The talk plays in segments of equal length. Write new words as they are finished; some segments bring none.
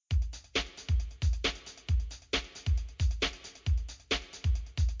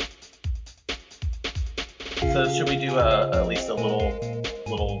So should we do at least a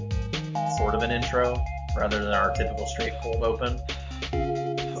little sort of an intro rather than our typical straight cold open?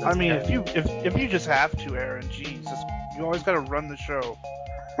 I mean, if you just have to, Aaron, Jesus, you always got to run the show.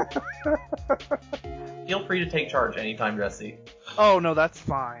 Feel free to take charge anytime, Jesse. Oh no, that's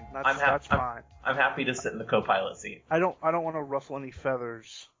fine. That's fine. I'm happy to sit in the co-pilot seat. I don't want to ruffle any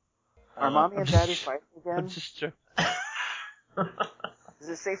feathers. Are mommy and daddy fighting again? I'm just joking. Is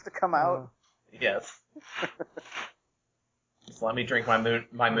it safe to come out? Yes. Just let me drink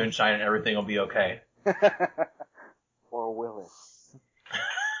my moonshine and everything will be okay. Or will it?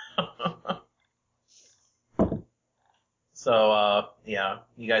 So, yeah,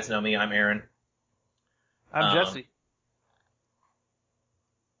 you guys know me. I'm Aaron. I'm Jesse.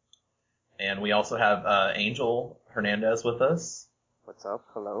 And we also have Angel Hernandez with us. What's up?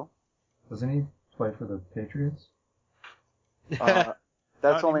 Hello. Doesn't he play for the Patriots?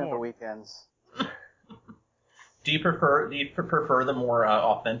 That's only on the weekends. Do you prefer the more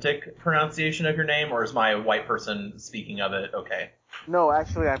authentic pronunciation of your name, or is my white person speaking of it okay? No,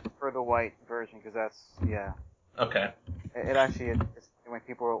 actually, I prefer the white version because yeah. Okay. It actually, it's when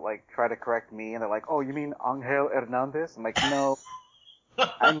people like try to correct me and they're like, "Oh, you mean Angel Hernandez?" I'm like, "No,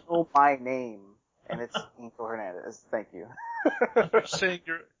 I know my name, and it's Angel Hernandez. Thank you."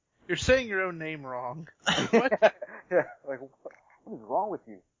 You're saying your own name wrong. What? Yeah, like what is wrong with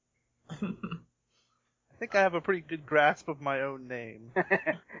you? I think I have a pretty good grasp of my own name.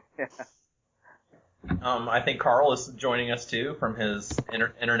 Yeah. I think Carl is joining us too from his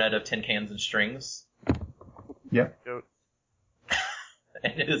internet of tin cans and strings. Yep.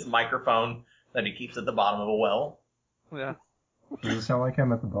 And his microphone that he keeps at the bottom of a well. Yeah. Does it sound like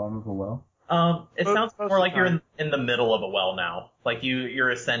I'm at the bottom of a well? It sounds more like you're in the middle of a well now. Like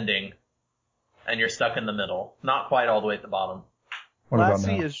you're ascending, and you're stuck in the middle. Not quite all the way at the bottom. What about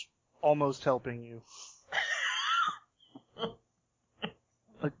Lassie now? is almost helping you.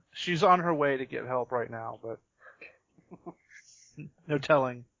 Like, she's on her way to get help right now, but no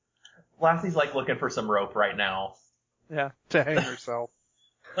telling. Lassie's like looking for some rope right now. Yeah, to hang herself.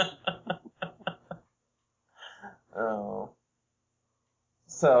 Oh.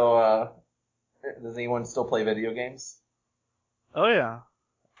 So, does anyone still play video games? Oh yeah.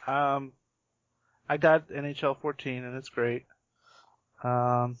 I got NHL 14 and it's great.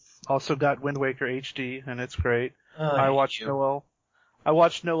 Also got Wind Waker HD and it's great. I watched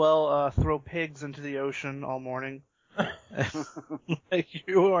Noel throw pigs into the ocean all morning. Like,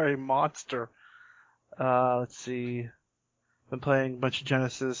 you are a monster. Let's see. Been playing a bunch of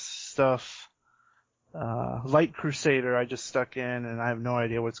Genesis stuff. Light Crusader I just stuck in and I have no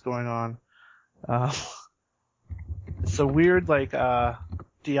idea what's going on. It's a weird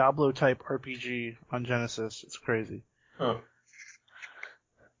Diablo type RPG on Genesis. It's crazy. Huh.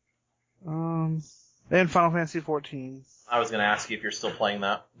 And Final Fantasy 14. I was gonna ask you if you're still playing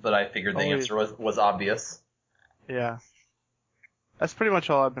that, but I figured the answer was obvious. Yeah. That's pretty much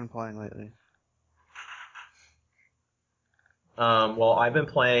all I've been playing lately. Well, I've been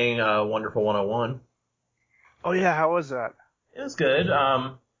playing Wonderful 101. Oh yeah, how was that? It was good.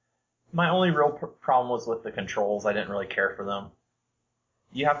 My only real problem was with the controls. I didn't really care for them.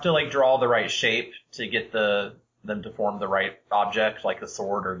 You have to draw the right shape to get them to form the right object, like the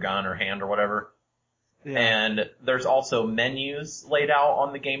sword or gun or hand or whatever. Yeah. And there's also menus laid out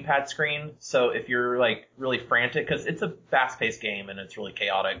on the gamepad screen. So if you're really frantic, because it's a fast-paced game and it's really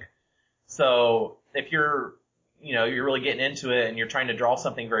chaotic. So if you're really getting into it and you're trying to draw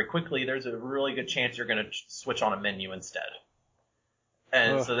something very quickly, there's a really good chance you're going to switch on a menu instead.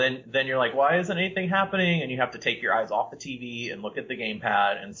 And so then you're like, why isn't anything happening? And you have to take your eyes off the TV and look at the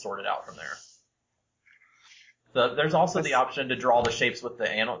gamepad and sort it out from there. So there's also the option to draw the shapes with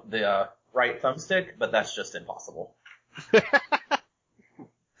the right thumbstick, but that's just impossible.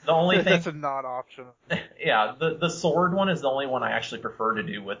 The only thing that's a not option. Yeah, the sword one is the only one I actually prefer to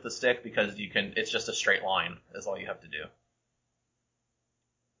do with the stick because it's just a straight line is all you have to do.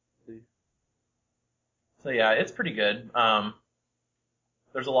 So yeah, it's pretty good.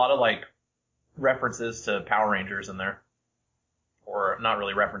 There's a lot of references to Power Rangers in there. Or not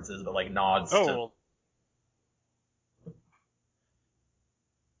really references, but nods to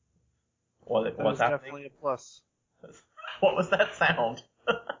what's happening? Definitely a plus. What was that sound?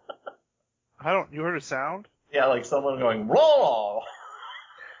 You heard a sound? Yeah, like someone going, "Roll."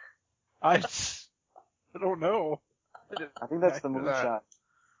 I don't know. I think that's the moonshine.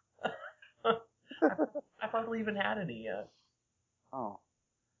 I hardly even had any yet. Oh.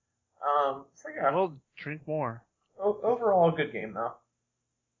 So yeah. Well, drink more. Overall, a good game though.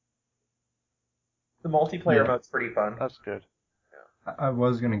 The multiplayer mode's pretty fun. That's good. I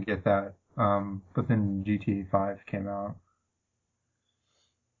was gonna get that But then GTA 5 came out.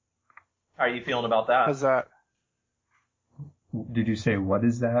 How are you feeling about that? How's that? Did you say what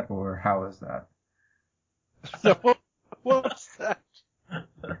is that or how is that? No, what's that?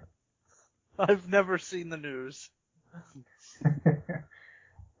 I've never seen the news.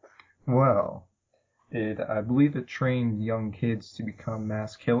 Well, I believe it trains young kids to become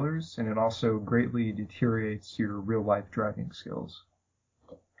mass killers, and it also greatly deteriorates your real-life driving skills.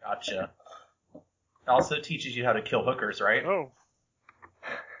 Gotcha. It also teaches you how to kill hookers, right? Oh,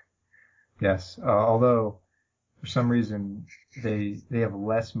 Yes, although for some reason they have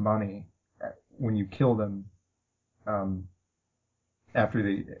less money when you kill them. After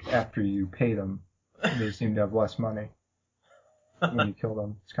you pay them, they seem to have less money when you kill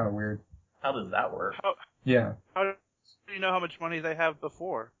them. It's kind of weird. How does that work? Yeah. how do you know how much money they have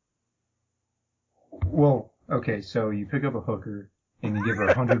before? Well, okay, so you pick up a hooker and you give her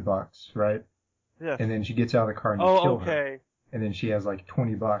 $100, right? Yeah. And then she gets out of the car and you Oh, kill her. okay. And then she has like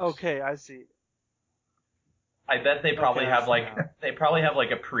 $20. Okay, I see. I bet they probably Okay, have I like see now. they probably have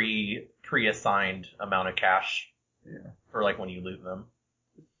like a pre-assigned amount of cash Yeah. for like when you loot them.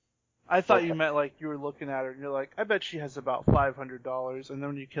 I thought you meant like you were looking at her and you're like, I bet she has about $500, and then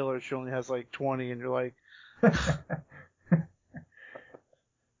when you kill her, she only has like 20, and you're like,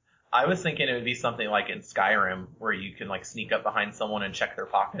 I was thinking it would be something like in Skyrim where you can like sneak up behind someone and check their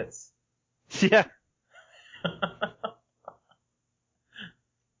pockets. yeah,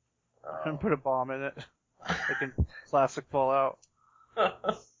 Oh. and put a bomb in it, like in classic Fallout. Oh,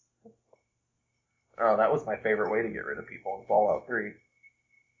 that was my favorite way to get rid of people in Fallout 3.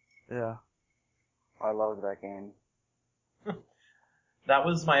 Yeah. I loved that game. That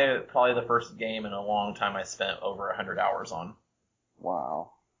was probably the first game in a long time I spent over 100 hours on.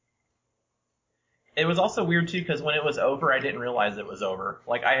 Wow. It was also weird too because when it was over, I didn't realize it was over.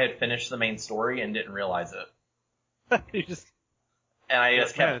 Like I had finished the main story and didn't realize it, You just and I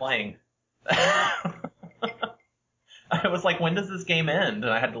just kept Man. playing. I was like, when does this game end?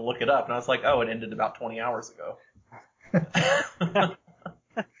 And I had to look it up, and I was like, oh, it ended about 20 hours ago.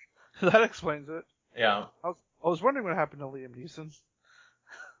 that explains it. Yeah. I was wondering what happened to Liam Neeson.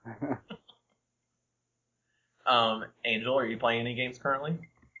 Angel, are you playing any games currently?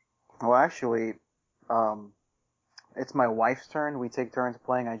 Well, actually, it's my wife's turn. We take turns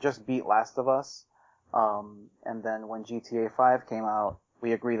playing. I just beat Last of Us. And then when GTA 5 came out,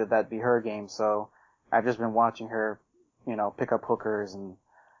 we agreed that that'd be her game. So I've just been watching her, pick up hookers and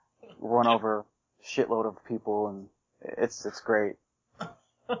run over a shitload of people, and it's great.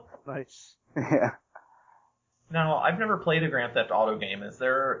 Nice. Yeah. No, I've never played a Grand Theft Auto game.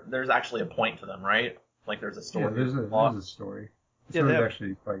 There's actually a point to them, right? Like there's a story. Yeah, there's a story. The Yeah, story's they have-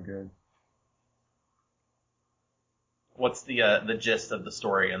 actually quite good. What's the gist of the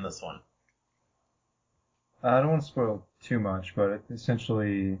story in this one? I don't want to spoil too much, but it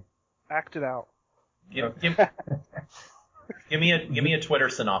essentially... Act it out. Give me a Twitter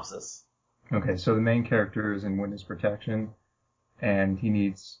synopsis. Okay, so the main character is in witness protection, and he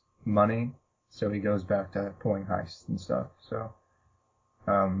needs money, so he goes back to pulling heists and stuff. So,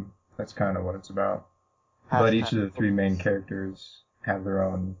 that's kind of what it's about. But each of the three main characters have their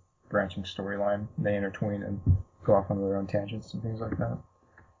own branching storyline. They intertwine and go off on their own tangents and things like that.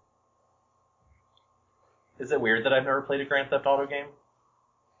 Is it weird that I've never played a Grand Theft Auto game?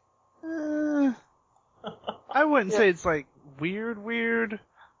 I wouldn't say it's like weird.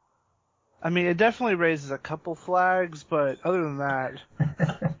 I mean, it definitely raises a couple flags, but other than that,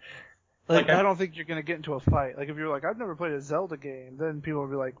 Like I don't think you're gonna get into a fight. Like if you're like, I've never played a Zelda game, then people will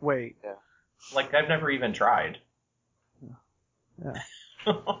be like, wait. Like I've never even tried. Yeah.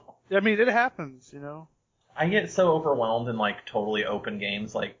 I mean, it happens, I get so overwhelmed in like totally open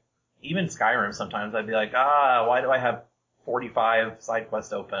games, like even Skyrim sometimes I'd be like, why do I have 45 side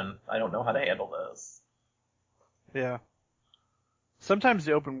quests open? I don't know how to handle this. Yeah. Sometimes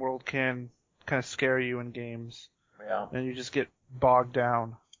the open world can kind of scare you in games, Yeah. and you just get bogged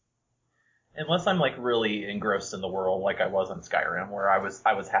down. Unless I'm like really engrossed in the world like I was in Skyrim, where I was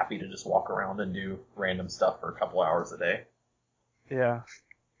happy to just walk around and do random stuff for a couple hours a day. Yeah.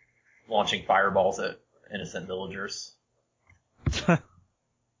 Launching fireballs at innocent villagers.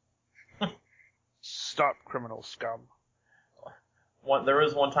 Stop, criminal scum. There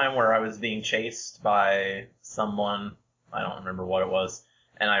was one time where I was being chased by someone, I don't remember what it was,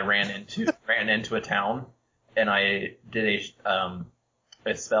 and I ran into a town, and I did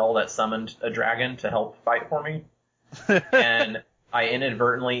a spell that summoned a dragon to help fight for me, and I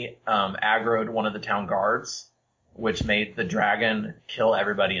inadvertently aggroed one of the town guards, which made the dragon kill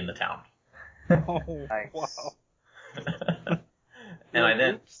everybody in the town. Oh, Nice. wow. And I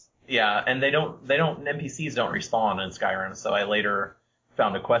then, Yeah, and NPCs don't respawn in Skyrim, so I later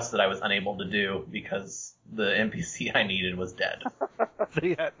found a quest that I was unable to do because the NPC I needed was dead. They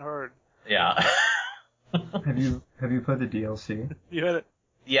hadn't heard. Yeah. Have you played the DLC? You had it.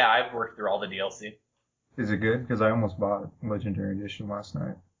 Yeah, I've worked through all the DLC. Is it good? Because I almost bought Legendary Edition last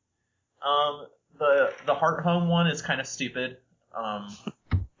night. The Heart Home one is kind of stupid.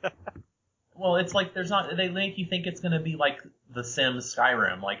 Well, it's like they make you think it's going to be like The Sims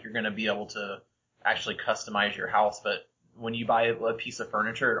Skyrim, like you're going to be able to actually customize your house, but when you buy a piece of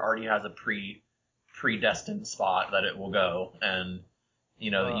furniture, it already has a predestined spot that it will go, and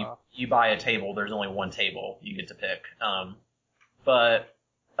you buy a table, there's only one table you get to pick. But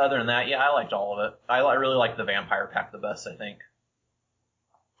other than that, yeah, I liked all of it. I really like the vampire pack the best, I think.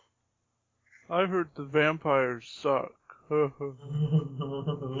 I heard the vampires suck.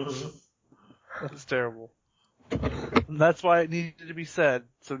 That's terrible. And that's why it needed to be said,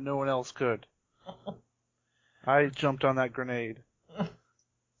 so no one else could. I jumped on that grenade.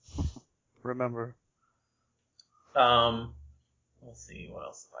 Remember. Let's see, what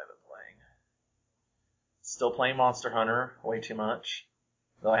else have I been playing? Still playing Monster Hunter, way too much.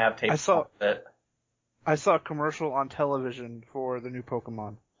 Though I have taped off it. I saw a commercial on television for the new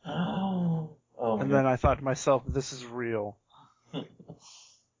Pokemon. Oh, and then I thought to myself, this is real.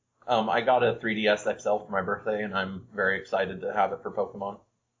 I got a 3DS XL for my birthday, and I'm very excited to have it for Pokemon.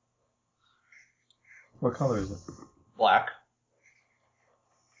 What color is it? Black.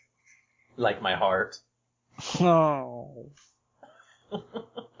 Like my heart. Oh.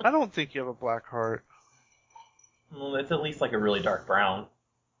 I don't think you have a black heart. Well, it's at least like a really dark brown.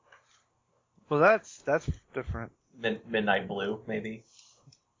 Well, that's different. Midnight blue, maybe.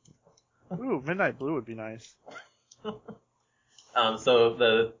 Ooh, midnight blue would be nice.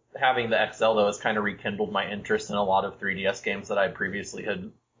 So having the XL though has kind of rekindled my interest in a lot of 3DS games that I previously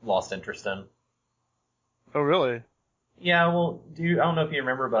had lost interest in. Oh, really? Yeah, well, I don't know if you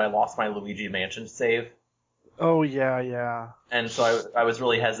remember, but I lost my Luigi Mansion save. Oh, yeah. And so I was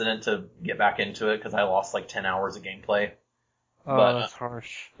really hesitant to get back into it because I lost like 10 hours of gameplay. Oh, that's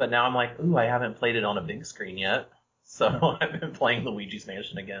harsh. But now I'm like, ooh, I haven't played it on a big screen yet. So I've been playing Luigi's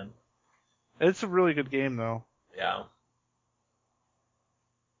Mansion again. It's a really good game, though. Yeah.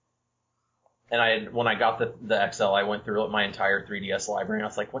 And when I got the XL, I went through my entire 3DS library, and I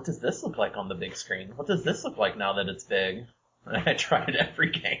was like, what does this look like on the big screen? What does this look like now that it's big? And I tried every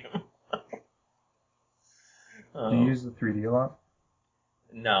game. Do you use the 3D a lot?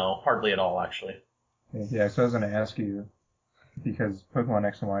 No, hardly at all, actually. Yeah, so I was going to ask you, because Pokemon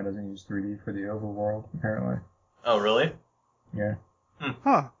X and Y doesn't use 3D for the overworld, apparently. Oh, really? Yeah.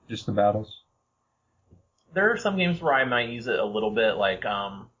 Huh. Just the battles. There are some games where I might use it a little bit, like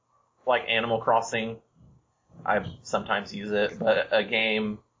Animal Crossing. I sometimes use it, but a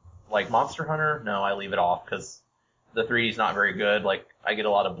game like Monster Hunter, no, I leave it off because the 3D is not very good. Like, I get a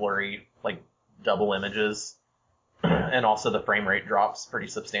lot of blurry, like, double images, and also the frame rate drops pretty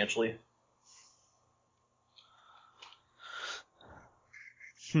substantially.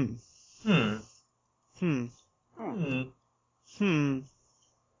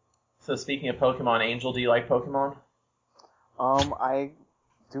 So speaking of Pokemon, Angel, do you like Pokemon? I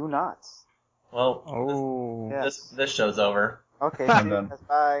do not. Well, Yes. this show's over. Okay, I'm done.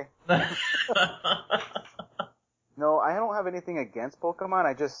 bye. No, I don't have anything against Pokemon.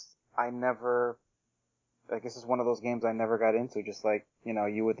 I guess it's one of those games I never got into, just like,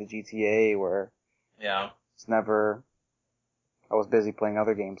 you with the GTA, where Yeah. I was busy playing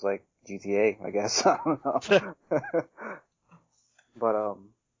other games like GTA, I guess. I don't know. But,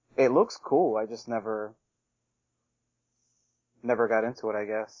 it looks cool. I just never got into it, I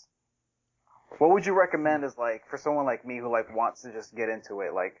guess. What would you recommend as, like, for someone like me who, like, wants to just get into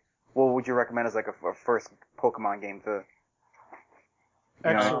it? Like, what would you recommend as, like, a first Pokemon game to...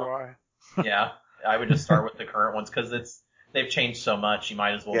 X or Y. Yeah, I would just start with the current ones because they've changed so much. You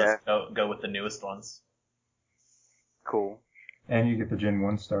might as well just go with the newest ones. Cool. And you get the Gen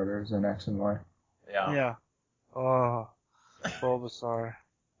 1 starters in X and Y. Yeah. Yeah. Oh, Bulbasaur.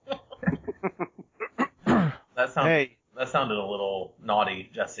 That sounded a little naughty,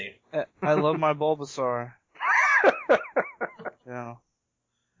 Jesse. I love my Bulbasaur. Yeah.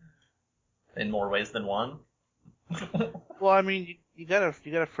 In more ways than one. Well, I mean, you gotta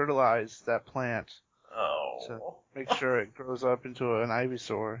fertilize that plant Oh. to make sure it grows up into an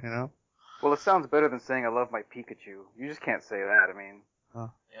Ivysaur, Well, it sounds better than saying I love my Pikachu. You just can't say that, I mean...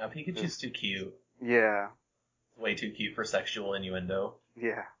 Yeah, Pikachu's too cute. Yeah. Way too cute for sexual innuendo.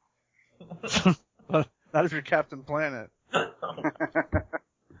 Yeah. Not if you're Captain Planet. Oh.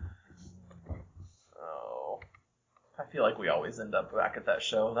 I feel like we always end up back at that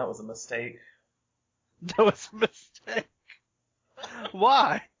show. That was a mistake. That was a mistake.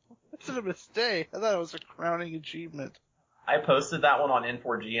 Why? That's a mistake. I thought it was a crowning achievement. I posted that one on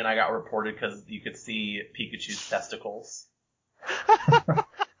N4G and I got reported because you could see Pikachu's testicles.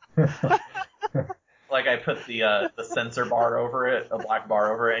 Like I put the sensor bar over it, a black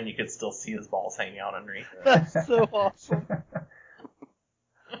bar over it, and you could still see his balls hanging out underneath it. That's so awesome.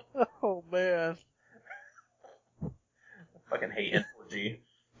 Oh man. Fucking hate N4G.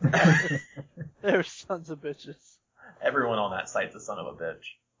 They're sons of bitches. Everyone on that site's a son of a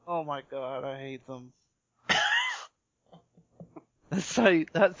bitch. Oh my god, I hate them. I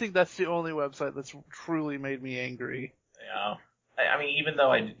think that's the only website that's truly made me angry. Yeah. I mean, even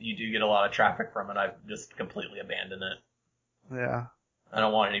though you do get a lot of traffic from it, I've just completely abandoned it. Yeah. I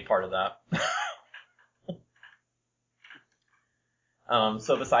don't want any part of that.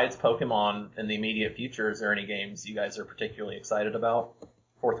 So besides Pokemon in the immediate future, is there any games you guys are particularly excited about?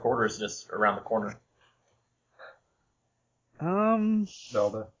 Fourth quarter is just around the corner.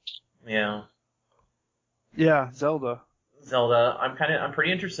 Zelda. Yeah. Yeah, Zelda. Zelda. I'm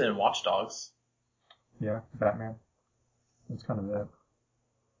pretty interested in Watch Dogs. Yeah, Batman. That's kind of it.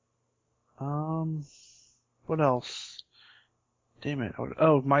 What else? Damn it.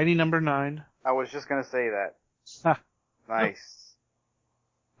 Oh, Mighty Number 9. I was just gonna say that. Ha. Nice.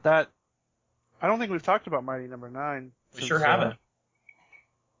 That, I don't think we've talked about Mighty Number 9. We sure haven't.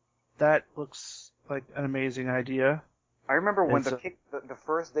 That looks like an amazing idea. I remember when It's the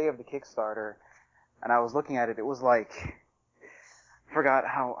first day of the Kickstarter, and I was looking at it, it was like, I forgot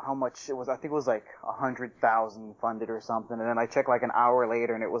how much it was. I think it was like 100,000 funded or something. And then I checked like an hour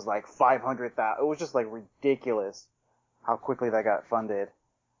later and it was like 500,000. It was just like ridiculous how quickly that got funded.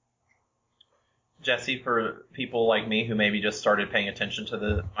 Jesse, for people like me who maybe just started paying attention to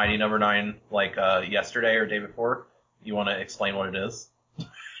the Mighty Number 9 like yesterday or day before, you want to explain what it is?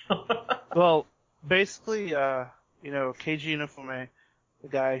 Well, basically, Keiji Inafune, the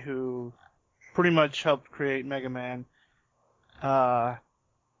guy who pretty much helped create Mega Man,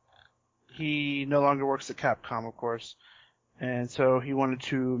 he no longer works at Capcom, of course, and so he wanted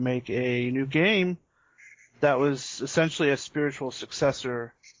to make a new game that was essentially a spiritual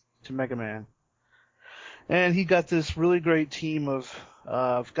successor to Mega Man. And he got this really great team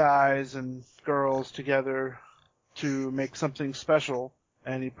of guys and girls together to make something special,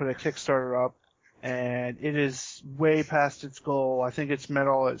 and he put a Kickstarter up, and it is way past its goal. I think it's met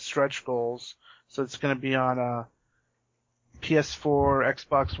all its stretch goals, so it's going to be on PS4,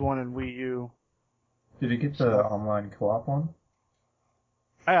 Xbox One, and Wii U. Did it get the online co-op one?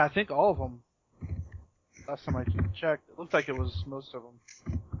 I think all of them. Last time I checked, it looked like it was most of them.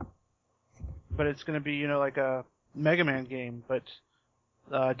 But it's going to be, like a Mega Man game, but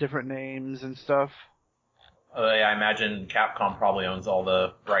different names and stuff. Yeah, I imagine Capcom probably owns all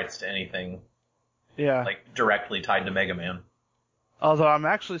the rights to anything, Yeah. like directly tied to Mega Man. Although I'm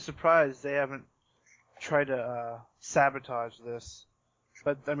actually surprised they haven't tried to sabotage this.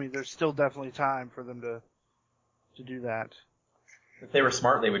 But I mean, there's still definitely time for them to do that. If they were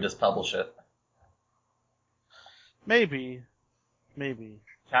smart, they would just publish it. Maybe.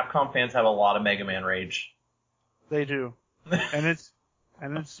 Capcom fans have a lot of Mega Man rage. They do. And it's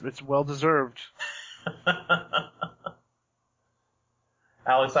well deserved.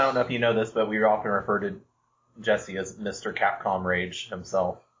 Alex, I don't know if you know this, but we often refer to Jesse as Mr. Capcom Rage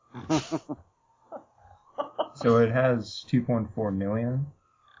himself. So it has 2.4 million,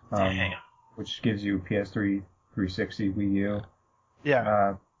 Damn. which gives you PS3, 360, Wii U.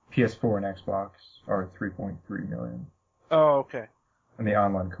 Yeah. PS4 and Xbox are 3.3 million. Oh, okay. And the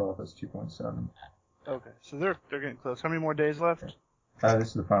online co-op is 2.7. Okay. So they're getting close. How many more days left? This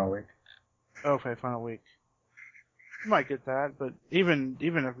is the final week. Okay, final week. You might get that, but even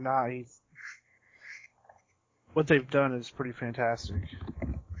if not, what they've done is pretty fantastic.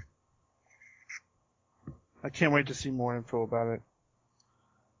 I can't wait to see more info about it.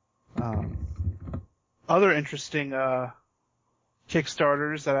 Other interesting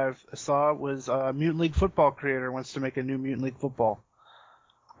Kickstarters that I saw was Mutant League Football creator wants to make a new Mutant League Football.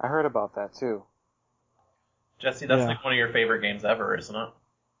 I heard about that too. Jesse, that's Yeah. like one of your favorite games ever, isn't it?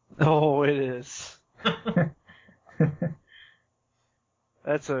 Oh, it is.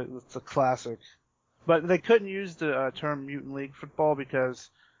 That's a classic. But they couldn't use the term Mutant League Football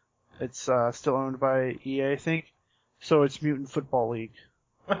because it's still owned by EA, I think. So it's Mutant Football League.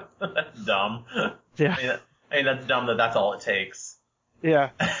 That's dumb. Yeah. I mean, that's dumb that's all it takes. Yeah.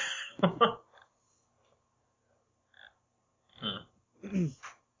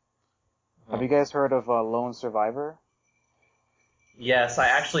 Have you guys heard of Lone Survivor? Yes, I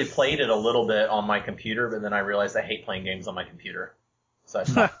actually played it a little bit on my computer, but then I realized I hate playing games on my computer. So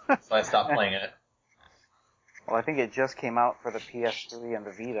I stopped playing it. Well, I think it just came out for the PS3 and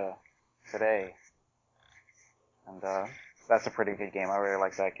the Vita today. And, that's a pretty good game. I really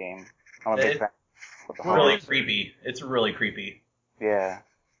like that game. I'm a big fan. It's really creepy. It's really creepy. Yeah.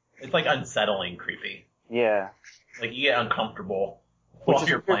 It's like unsettling creepy. Yeah. Like you get uncomfortable while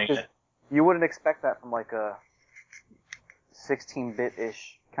you're playing it. You wouldn't expect that from like a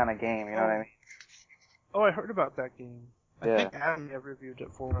 16-bit-ish kind of game, you know what I mean? Oh, I heard about that game. Yeah. I think Adam may have reviewed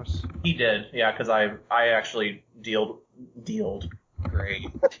it for us. He did, yeah, because I actually dealed. Great.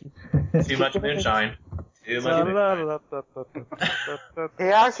 Too much moonshine. Too much moonshine. He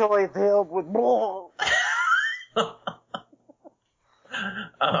actually dealt with more.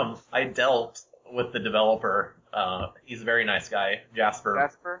 I dealt with the developer. He's a very nice guy,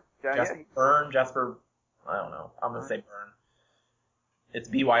 Jasper. Jasper? Jasper. I don't know. I'm gonna say Byrne. It's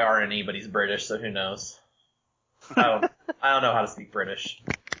Byrne, but he's British, so who knows? I don't know how to speak British.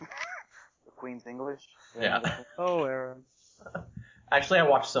 The Queen's English? Yeah. Oh, Aaron. Actually, I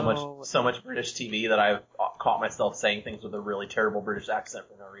watched so much British TV that I've caught myself saying things with a really terrible British accent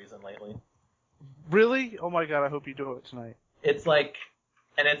for no reason lately. Really? Oh my god, I hope you do it tonight. It's like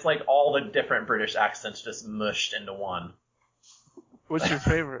all the different British accents just mushed into one. What's your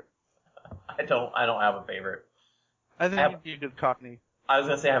favorite? I don't have a favorite. I think you'd be a good Cockney. I was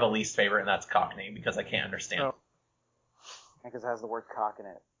gonna say I have a least favorite, and that's Cockney, because I can't understand. Oh. Because it has the word cock in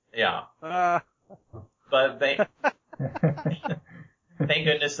it. Yeah. But thank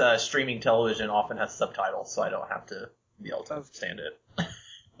goodness streaming television often has subtitles, so I don't have to be able to understand it.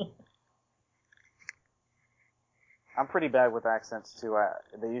 I'm pretty bad with accents too.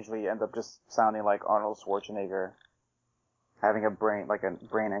 They usually end up just sounding like Arnold Schwarzenegger having a brain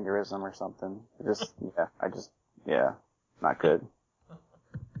aneurysm or something. Not good.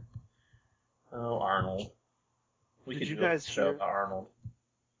 Oh, Arnold. We could do a show about Arnold.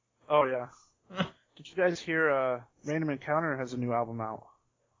 Oh yeah. Did you guys hear Random Encounter has a new album out?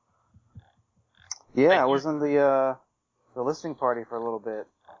 Yeah, I was in the listening party for a little bit.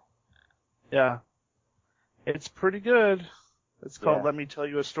 Yeah. It's pretty good. It's called Let Me Tell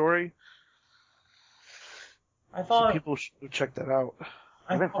You a Story. I thought people should check that out.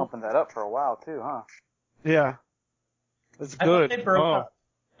 I've been pumping that up for a while too, huh? Yeah. It's good. I thought they broke up.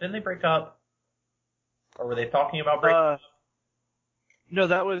 Didn't they break up? Or were they talking about breaking up? No,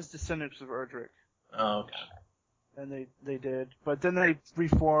 that was Descendants of Erdrick. Oh, okay. And they did. But then they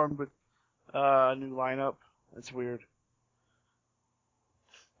reformed with a new lineup. It's weird.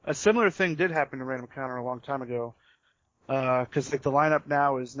 A similar thing did happen to Random Encounter a long time ago. Cause the lineup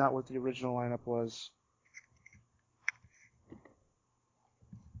now is not what the original lineup was.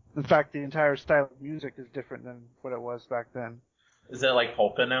 In fact, the entire style of music is different than what it was back then. Is it like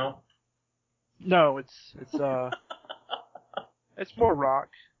polka now? No, it's it's more rock.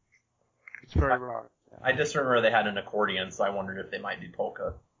 It's very rock. I just remember they had an accordion, so I wondered if they might do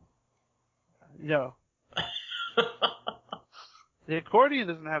polka. No. The accordion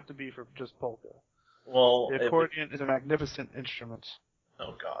doesn't have to be for just polka. Well, the accordion is a magnificent instrument.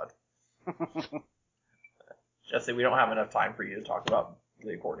 Oh God. Jesse, we don't have enough time for you to talk about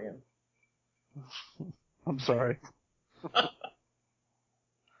the accordion. I'm sorry.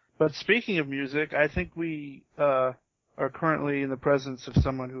 But speaking of music, I think we are currently in the presence of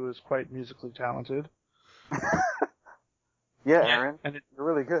someone who is quite musically talented. Yeah, Aaron. And you're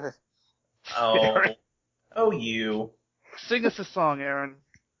really good. Oh. Aaron. Oh, you. Sing us a song, Aaron.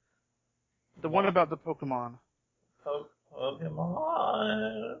 The one about the Pokemon.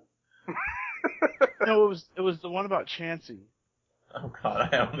 Pokemon. No, it was the one about Chansey. Oh God,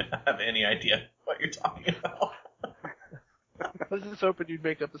 I don't have any idea what you're talking about. I was just hoping you'd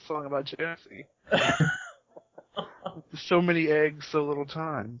make up a song about Chansey. So many eggs, so little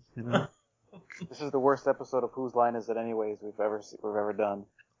time, you know. This is the worst episode of Whose Line Is It Anyways we've ever done.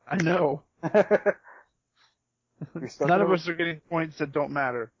 I know. None of us are getting points that don't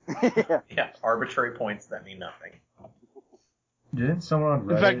matter. Yeah, arbitrary points that mean nothing. Didn't someone on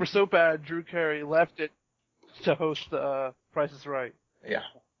Reddit... In fact, we're so bad, Drew Carey left it to host Price is Right. Yeah.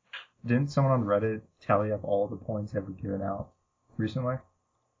 Didn't someone on Reddit tally up all the points ever given out recently?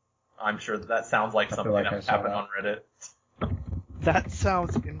 I'm sure that sounds like something that happened on Reddit. That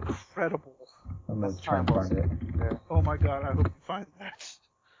sounds incredible. I'm going to try and find it. Yeah. Oh my God, I hope you find that.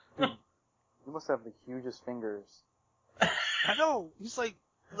 You must have the hugest fingers. I know. He's like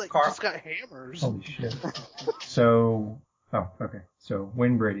just got hammers. Holy shit. So, okay. So,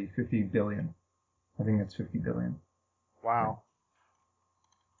 Wayne Brady, 50 billion. I think that's 50 billion. Wow.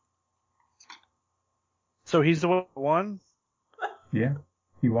 So he's the one? Yeah,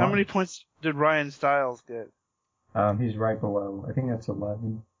 he won. How many points did Ryan Stiles get? He's right below. I think that's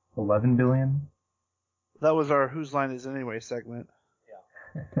 11 billion. That was our Whose Line Is Anyway segment.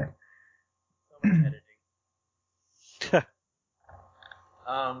 Yeah. So much editing.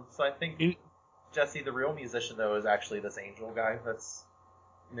 So I think Jesse, the real musician though, is actually this Angel guy that's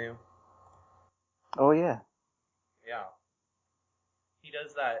new. Oh yeah. Yeah. He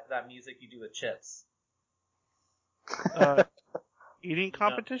does that music you do with chips. Eating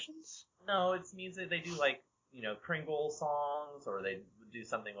competitions? No, it's music they do like, Pringle songs, or they do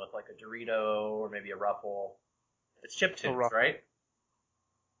something with like a Dorito or maybe a Ruffle. It's chip tunes, right?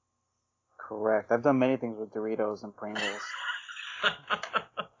 Correct. I've done many things with Doritos and Pringles.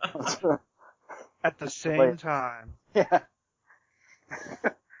 At the same time. Yeah.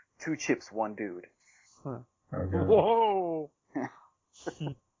 2 chips, 1 dude. Huh. Okay. Whoa!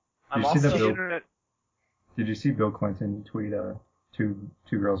 I'm Did you see also the Internet. Did you see Bill Clinton tweet a two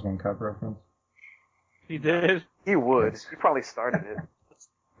girls, 1 cup reference? He did. He would. Yes. He probably started it.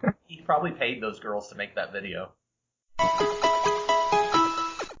 he probably paid those girls to make that video.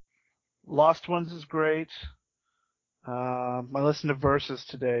 Lost Ones is great. I listened to Versus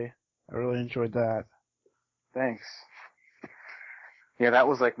today. I really enjoyed that. Thanks. Yeah, that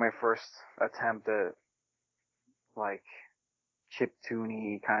was like my first attempt at like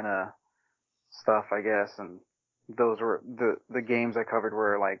chiptune-y kind of stuff, I guess, and those were the games I covered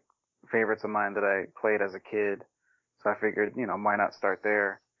were like favorites of mine that I played as a kid. So I figured, why not start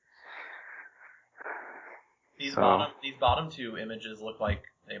there? These bottom 2 images look like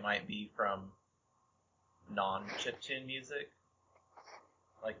they might be from non-chiptune music.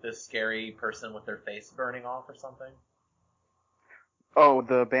 Like this scary person with their face burning off or something. Oh,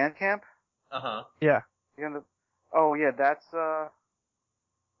 the Bandcamp? Uh-huh. Yeah. Oh yeah, that's the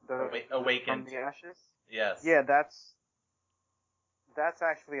Awakened. From the Ashes? Yes. Yeah, that's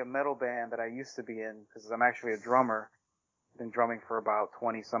actually a metal band that I used to be in, because I'm actually a drummer. Been drumming for about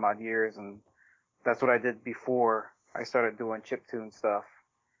 20 some odd years, and that's what I did before I started doing chiptune stuff.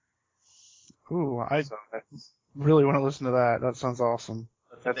 Ooh, I So that's really want to listen to that. That sounds awesome.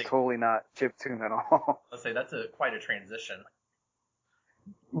 that's totally not chiptune at all. Let's say that's quite a transition.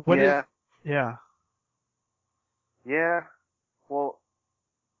 Yeah. Yeah. Yeah. Well,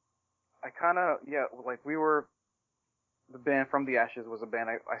 the band From the Ashes was a band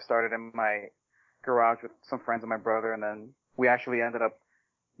I started in my garage with some friends of my brother, and then we actually ended up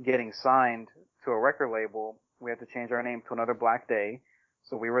getting signed to a record label. We had to change our name to Another Black Day,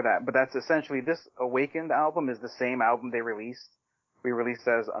 so we were that. But that's essentially, this Awakened album is the same album they released. We released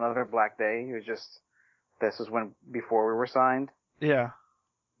as Another Black Day. It was just, this was before we were signed. Yeah.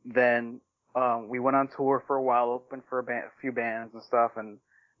 Then we went on tour for a while, opened for a few bands and stuff, and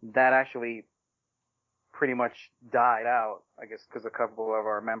that actually pretty much died out, I guess, because a couple of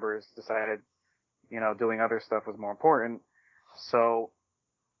our members decided, doing other stuff was more important. So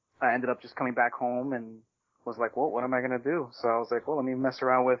I ended up just coming back home and was like, well, what am I going to do? So I was like, well, let me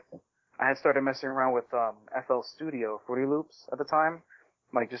I had started messing around with FL Studio, Fruity Loops at the time,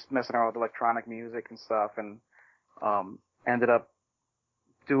 like just messing around with electronic music and stuff, and ended up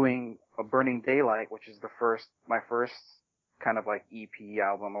doing a Burning Daylight, which is my first kind of like EP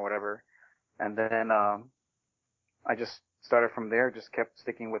album or whatever. And then I just started from there, just kept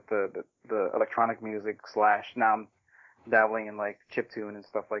sticking with the electronic music / now I'm dabbling in like chiptune and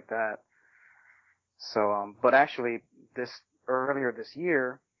stuff like that. So but actually earlier this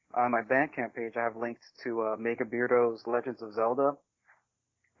year on my Bandcamp page I have linked to Mega Beardo's Legends of Zelda.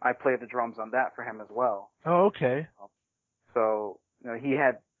 I played the drums on that for him as well. Oh, okay. So he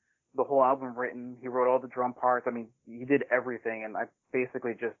had the whole album written. He wrote all the drum parts. I mean, he did everything, and I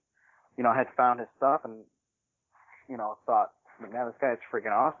basically just had found his stuff and thought, man, this guy's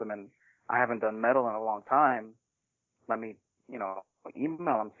freaking awesome, and I haven't done metal in a long time. Let me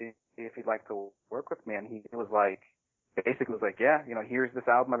email him, see if he'd like to work with me. And he was like, yeah, here's this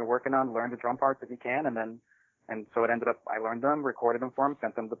album I've been working on, learn the drum parts if you can. And so it ended up, I learned them, recorded them for him,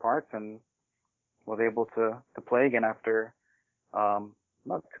 sent them the parts, and was able to play again after,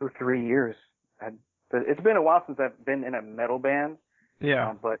 about 2-3 years. It's been a while since I've been in a metal band.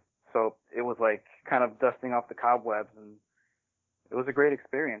 Yeah. But so it was like kind of dusting off the cobwebs, and it was a great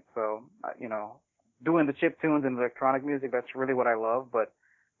experience. So, doing the chip tunes and electronic music, that's really what I love, but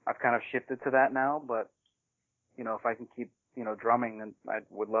I've kind of shifted to that now. But, if I can keep, drumming, then I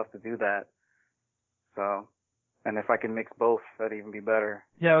would love to do that. So, and if I can mix both, that'd even be better.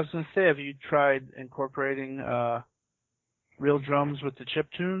 Yeah, I was going to say, have you tried incorporating real drums with the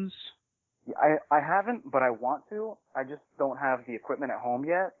chip tunes? I haven't, but I want to. I just don't have the equipment at home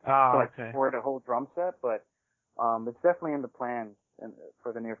yet. Ah, so I okay. afford a whole drum set, but it's definitely in the plans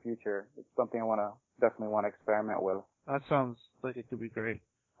for the near future. It's something I definitely want to experiment with. That sounds like it could be great.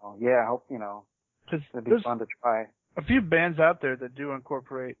 Oh, yeah, I hope, Because it'd be there's fun to try. a few bands out there that do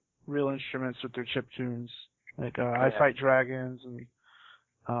incorporate real instruments with their chip tunes, like I Fight Dragons and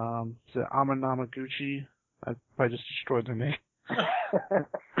the Amanamaguchi. I probably just destroyed their name.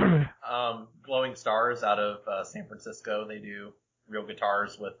 Glowing Stars out of San Francisco. They do real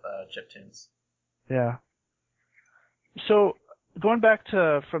guitars with chip tunes. Yeah. So going back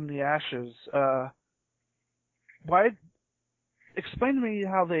to From the Ashes, explain to me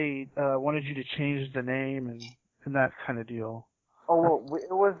how they wanted you to change the name and that kind of deal. Oh, well,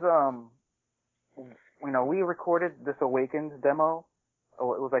 it was, we recorded this Awakened demo.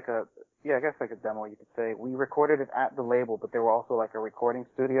 Oh, it was like I guess like a demo you could say. We recorded it at the label, but they were also like a recording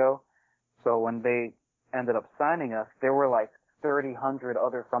studio. So when they ended up signing us, there were like 3,000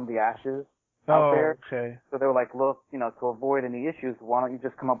 other From the Ashes out there. Okay. So they were like, look, to avoid any issues, why don't you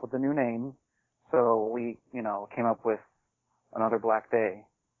just come up with a new name? So we, came up with Another Black Day.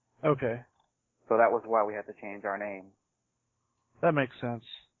 Okay. So that was why we had to change our name. That makes sense.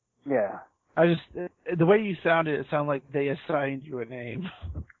 Yeah. The way you sounded, it sounded like they assigned you a name.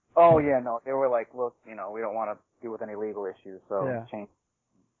 Oh yeah, no, they were like, look, we don't want to deal with any legal issues, so change.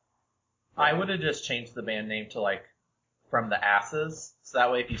 I would have just changed the band name to like From the Asses, so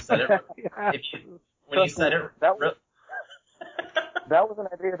that way if you said it, when you said it, that was an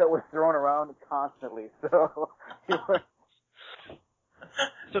idea that was thrown around constantly. So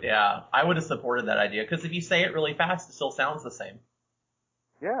yeah, I would have supported that idea because if you say it really fast, it still sounds the same.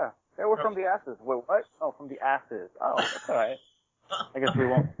 Yeah, they were From the Asses. Wait, what? Oh, From the Asses. Oh, that's all right. I guess we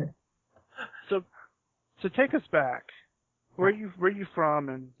won't. So take us back. Where you from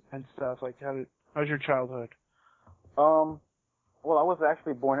and stuff? Like how's your childhood? Well, I was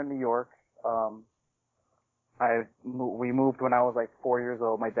actually born in New York. We moved when I was like 4 years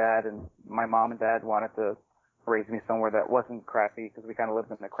old. My mom and dad wanted to raise me somewhere that wasn't crappy because we kind of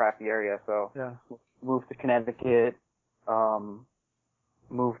lived in a crappy area. So moved to Connecticut.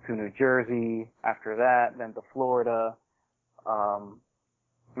 Moved to New Jersey after that, then to Florida.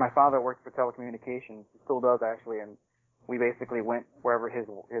 My father worked for telecommunications, he still does actually, and we basically went wherever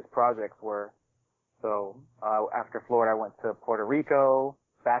his projects were. So, after Florida, I went to Puerto Rico,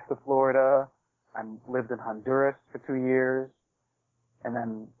 back to Florida. I lived in Honduras for 2 years, and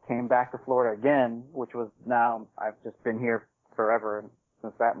then came back to Florida again, which was now, I've just been here forever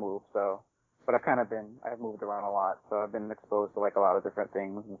since that move, so. But I've moved around a lot, so I've been exposed to like a lot of different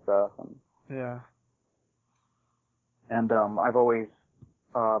things and stuff. And I've always,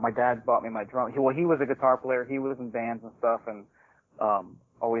 my dad bought me my drum. He was a guitar player. He was in bands and stuff, and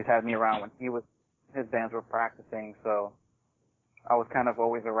always had me around when his bands were practicing. So I was kind of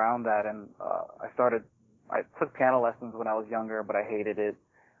always around that. And I took piano lessons when I was younger, but I hated it.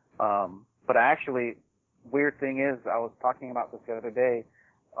 But weird thing is, I was talking about this the other day.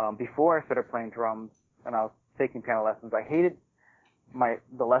 Before I started playing drums and I was taking piano lessons, I hated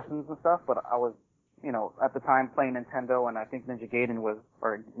the lessons and stuff, but I was, at the time playing Nintendo, and I think Ninja Gaiden was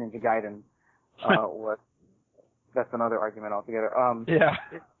that's another argument altogether. Don't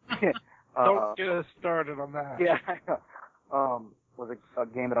get us started on that. Yeah, was a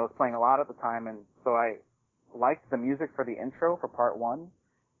game that I was playing a lot at the time, and so I liked the music for the intro for part 1.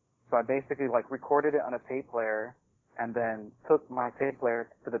 So I basically recorded it on a tape player, and then took my tape player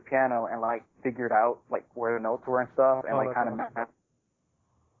to the piano and figured out where the notes were and stuff, and kind of.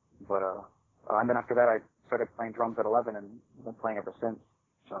 But and then after that I started playing drums at 11 and been playing ever since.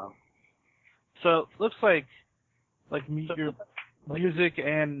 So it looks like your music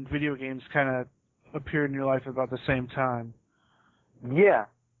and video games kind of appeared in your life about the same time. Yeah,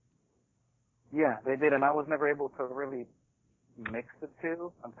 they did, and I was never able to really mix the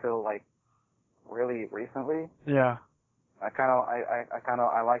two until really recently. Yeah. I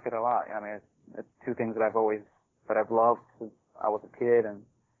like it a lot. I mean, it's two things that I've loved since I was a kid, and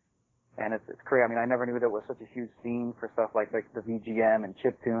it's crazy. I mean, I never knew there was such a huge scene for stuff like the VGM and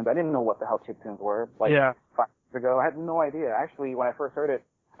chiptunes. I didn't know what the hell chiptunes were 5 years ago. I had no idea. Actually, when I first heard it,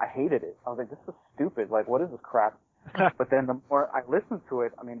 I hated it. I was like, this is stupid. What is this crap? But then the more I listened to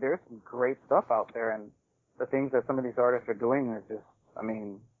it, I mean, there's some great stuff out there, and the things that some of these artists are doing is just, I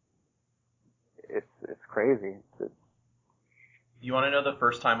mean, it's crazy. You want to know the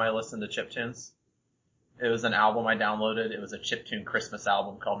first time I listened to chiptunes? It was an album I downloaded. It was a chiptune Christmas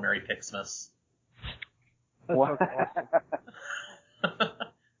album called Merry Pixmas. What?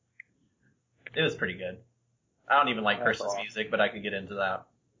 It was pretty good. I don't even like Christmas music, but I could get into that.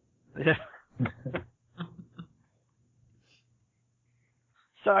 Yeah.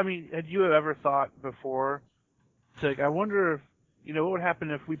 So, I mean, had you ever thought before, I wonder what would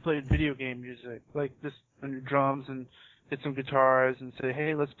happen if we played video game music, like this on your drums and get some guitars and say,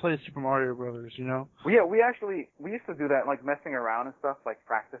 hey, let's play Super Mario Brothers, Well, yeah, we used to do that, like messing around and stuff, like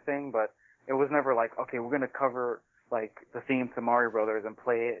practicing, but it was never like, okay, we're gonna cover like the theme to Mario Brothers and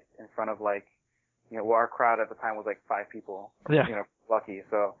play it in front of like, well, our crowd at the time was like 5 people. Yeah. Lucky.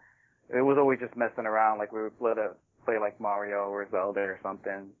 So it was always just messing around, like we would play like Mario or Zelda or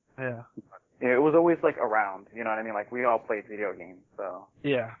something. Yeah. It was always like around, you know what I mean? Like we all played video games, so.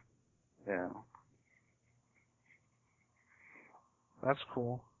 Yeah. Yeah. That's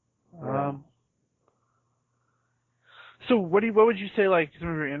cool. Yeah. So what would you say like some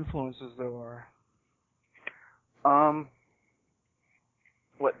of your influences though are?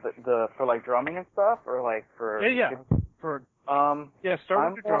 What the for like drumming and stuff, or like for Yeah. For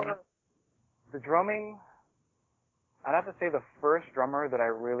start with the drumming. The drumming, I'd have to say the first drummer that I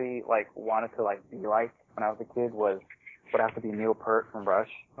really like wanted to like be like when I was a kid would have to be Neil Peart from Rush.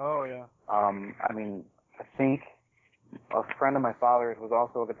 Oh yeah. I mean, I think a friend of my father's was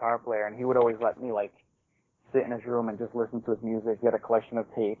also a guitar player, and he would always let me like sit in his room and just listen to his music. He had a collection of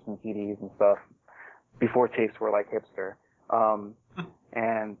tapes and CDs and stuff before tapes were like hipster.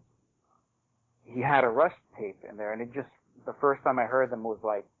 And he had a Rush tape in there, and the first time I heard them was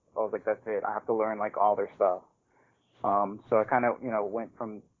like, I was like, that's it. I have to learn like all their stuff. So I kind of, went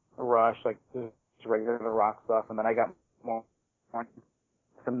from Rush, like just regular rock stuff, and then I got more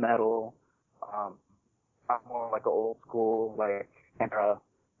to metal, more like an old school, like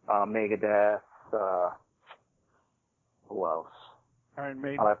Megadeth, who else? Iron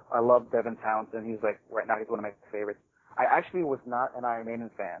Maiden. I love Devin Townsend. He's like, right now he's one of my favorites. I actually was not an Iron Maiden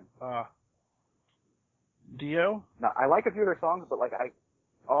fan. Dio? No, I like a few of their songs, but like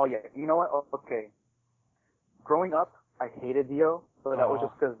oh yeah, you know what? Oh, okay. Growing up, I hated Dio, but that was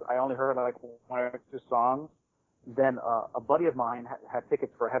just because I only heard like 1 or 2 songs. Then a buddy of mine had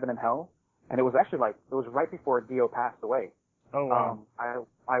tickets for Heaven and Hell, and it was actually like, it was right before Dio passed away. Oh wow.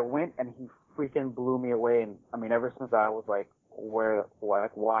 I went and he freaking blew me away, and I mean, ever since I was like,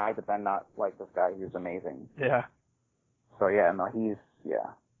 why did I not like this guy? He was amazing. Yeah. So yeah, no, he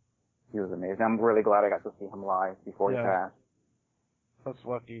was amazing. I'm really glad I got to see him live before he passed. That's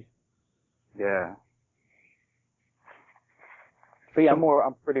lucky. Yeah. But yeah,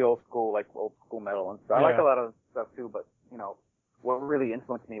 I'm pretty old school, like old school metal and stuff. I like a lot of stuff too, but what really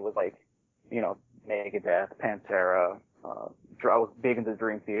influenced me was like, Megadeth, Pantera, I was big into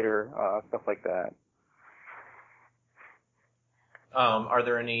Dream Theater, stuff like that. Are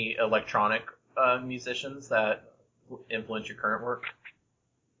there any electronic musicians that influence your current work?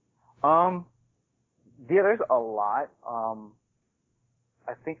 Yeah, there's a lot.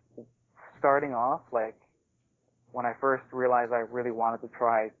 I think starting off, like, when I first realized I really wanted to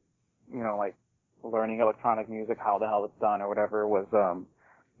try, like, learning electronic music, how the hell it's done or whatever, was,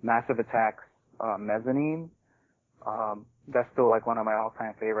 Massive Attack's, Mezzanine. That's still, like, one of my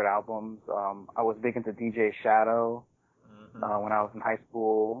all-time favorite albums. I was big into DJ Shadow, when I was in high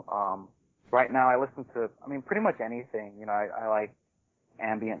school. Right now I listen to, pretty much anything. I like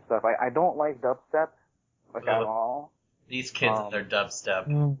ambient stuff. I don't like dubstep, like, at all. These kids and their dubstep.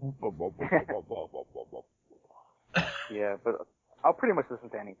 Yeah, but I'll pretty much listen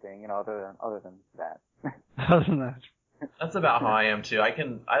to anything, other than that. Other than that. That's about how I am too.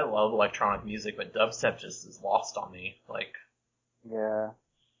 I love electronic music, but dubstep just is lost on me. Like, yeah.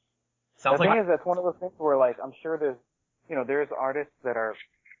 Sounds the like thing is, that's one of those things where, like, I'm sure there's artists that are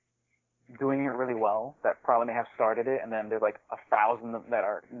doing it really well that probably may have started it, and then there's like 1,000 that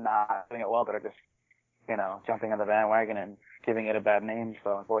are not doing it well that are just, jumping on the bandwagon and giving it a bad name.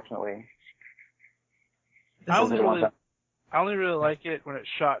 So unfortunately, I only really like it when it's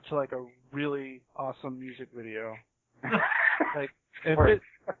shot to like a really awesome music video. Like,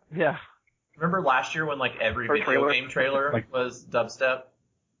 yeah. Remember last year when like every video game trailer was dubstep?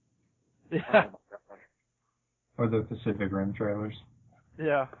 Yeah. Or the Pacific Rim trailers.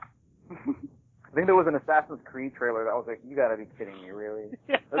 Yeah. I think there was an Assassin's Creed trailer that was like, you gotta be kidding me, really?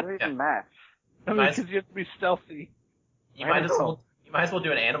 Yeah. Doesn't even match. I mean, because you have to be stealthy. You might as well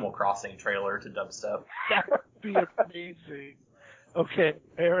do an Animal Crossing trailer to dubstep. That would be amazing. Okay,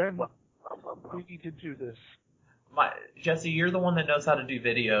 Aaron, we need to do this. Jesse, you're the one that knows how to do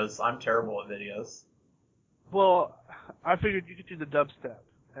videos. I'm terrible at videos. Well, I figured you could do the dubstep.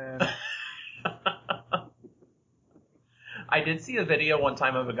 And I did see a video one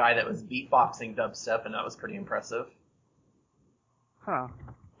time of a guy that was beatboxing dubstep, and that was pretty impressive. Huh.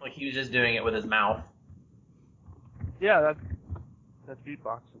 Like, he was just doing it with his mouth. Yeah, that's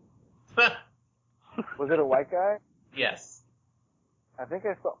beatboxing. Was it a white guy? Yes. I think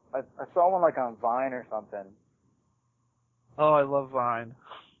I saw one like on Vine or something. Oh, I love Vine.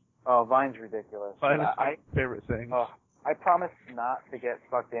 Oh, Vine's ridiculous. Vine is my favorite thing. I promised not to get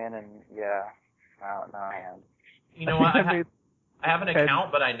sucked in, and yeah, now I am. You know what? I made- have an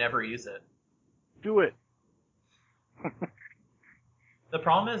account, but I never use it. Do it. The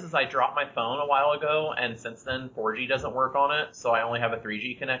problem is I dropped my phone a while ago, and since then 4G doesn't work on it, so I only have a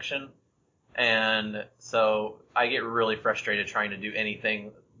 3G connection. And so I get really frustrated trying to do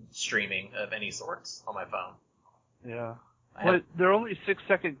anything streaming of any sorts on my phone. Yeah. I But they're only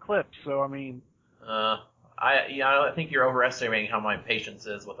 6-second clips, so I mean. I think you're overestimating how my patience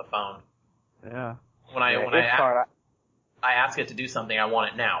is with a phone. Yeah. When I ask it to do something, I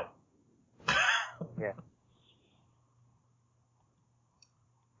want it now. Yeah.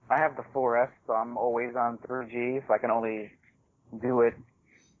 I have the 4S, so I'm always on 3G, so I can only do it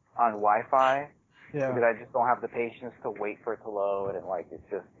on Wi-Fi. Yeah. Because I just don't have the patience to wait for it to load, and it's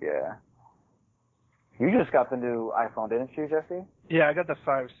just, yeah. You just got the new iPhone, didn't you, Jesse? Yeah, I got the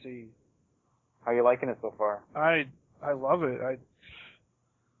 5C. How you liking it so far? I love it.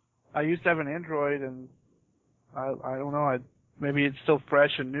 I used to have an Android, and I don't know. Maybe it's still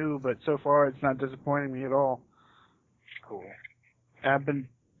fresh and new, but so far it's not disappointing me at all. Cool. I've been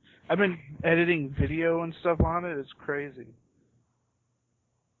editing video and stuff on it. It's crazy.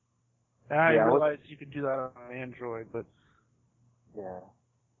 I realized you could do that on Android, but yeah.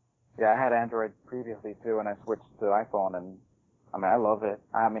 Yeah, I had Android previously too, and I switched to iPhone, and I mean, I love it.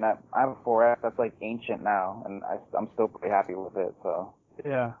 I mean, I have a 4S that's like ancient now, and I'm still pretty happy with it, so.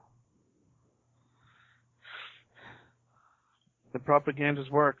 Yeah. The propaganda's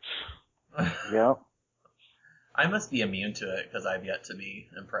worked. Yep. I must be immune to it because I've yet to be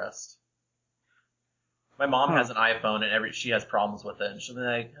impressed. My mom has an iPhone and she has problems with it, and she'll be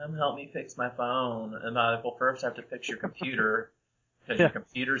like, "Come help me fix my phone." And I'm like, "Well, first I have to fix your computer because your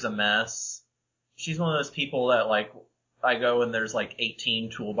computer's a mess." She's one of those people that I go and there's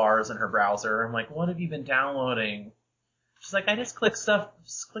 18 toolbars in her browser. I'm like, "What have you been downloading?" She's like, "I just click stuff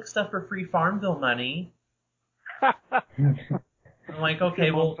for free Farmville money." I'm like,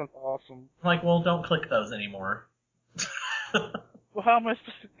 "Okay, well," Sounds awesome. I'm like, "Well, don't click those anymore." Well, how am I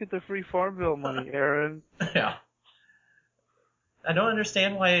supposed to get the free Farmville money, Aaron? Yeah. I don't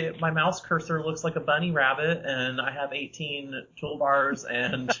understand why my mouse cursor looks like a bunny rabbit and I have 18 toolbars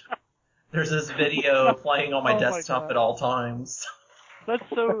and there's this video playing on my desktop at all times. That's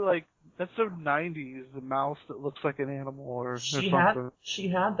so 90s, the mouse that looks like an animal or something. She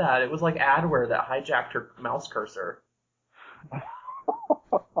had that. It was like adware that hijacked her mouse cursor.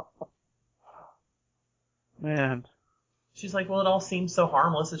 Man. She's like, "Well, it all seems so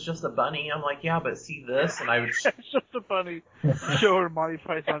harmless. It's just a bunny." I'm like, "Yeah, but see this?" And I would. It's just a bunny. You show her Monty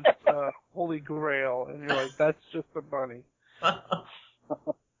Python's Holy Grail, and you're like, "That's just a bunny."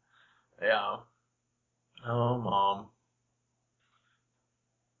 Yeah. Oh, Mom.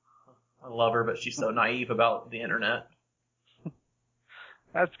 I love her, but she's so naive about the internet.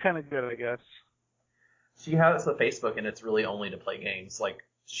 That's kind of good, I guess. She has a Facebook, and it's really only to play games.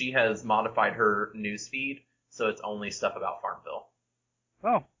 She has modified her news feed, so it's only stuff about Farmville.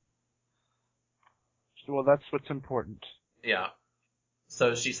 Oh. Well, that's what's important. Yeah.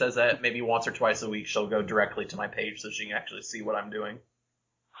 So she says that maybe once or twice a week she'll go directly to my page so she can actually see what I'm doing.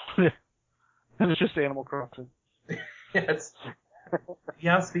 And it's just Animal Crossing.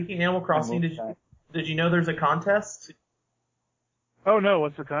 Yeah, speaking of Animal Crossing, did you know there's a contest? Oh no,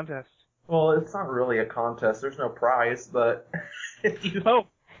 what's the contest? Well, it's not really a contest. There's no prize, but if you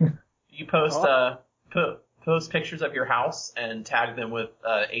post pictures of your house and tag them with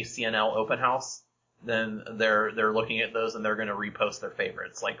ACNL Open House, then they're looking at those and they're going to repost their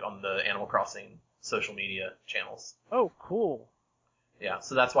favorites, on the Animal Crossing social media channels. Oh, cool. Yeah,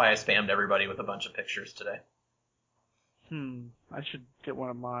 so that's why I spammed everybody with a bunch of pictures today. I should get one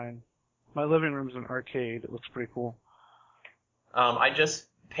of mine. My living room's an arcade. It looks pretty cool. I just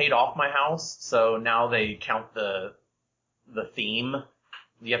paid off my house, so now they count the theme.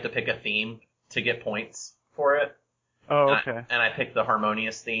 You have to pick a theme to get points for it. Oh, okay. And I picked the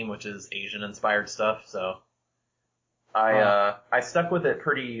Harmonious theme, which is Asian-inspired stuff, so I stuck with it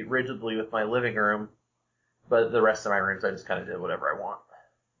pretty rigidly with my living room, but the rest of my rooms I just kind of did whatever I want.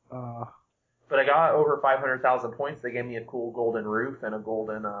 But I got over 500,000 points. They gave me a cool golden roof and a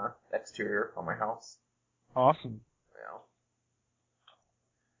golden exterior on my house. Awesome. Yeah.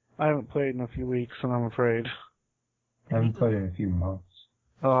 I haven't played in a few weeks, and I'm afraid. I haven't played in a few months.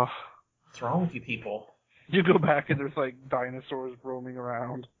 Oh. What's wrong with you people? You go back and there's dinosaurs roaming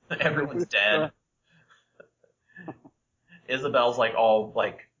around. Everyone's dead. Isabel's all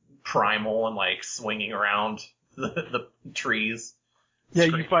primal and swinging around the trees. Yeah,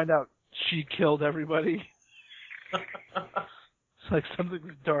 you find out she killed everybody. It's like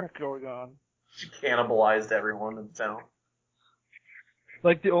something's dark going on. She cannibalized everyone in town.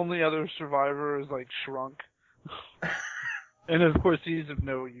 Like the only other survivor is like Shrunk. And of course he's of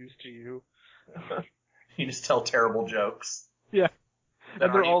no use to you. You just tell terrible jokes. Yeah. That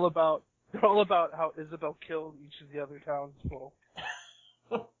And they're aren't all about how Isabel killed each of the other townsfolk.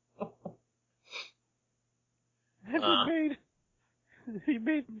 And he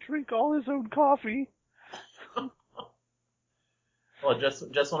made him drink all his own coffee. Well,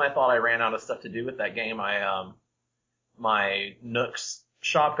 just when I thought I ran out of stuff to do with that game, my Nook's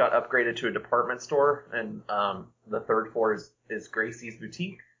shop got upgraded to a department store, and the third floor is Gracie's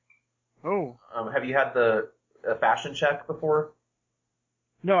boutique. Oh. Have you had a fashion check before?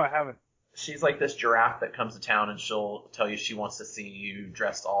 No, I haven't. She's like this giraffe that comes to town, and she'll tell you she wants to see you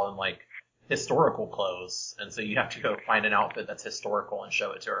dressed all in like historical clothes, and so you have to go find an outfit that's historical and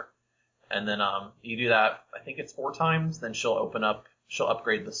show it to her. And then you do that, I think it's 4 times, then she'll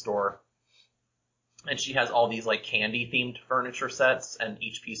upgrade the store. And she has all these like candy themed furniture sets, and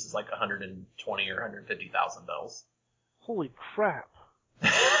each piece is like 120 or 150,000 bells. Holy crap.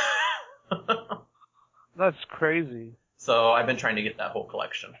 That's crazy. So I've been trying to get that whole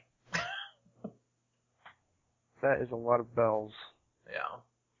collection. That is a lot of bells. Yeah.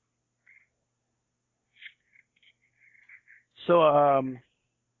 So,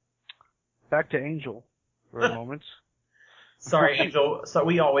 back to Angel for a moment. Sorry, Angel. So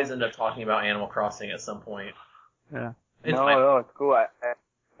we always end up talking about Animal Crossing at some point. Yeah. No, it's cool.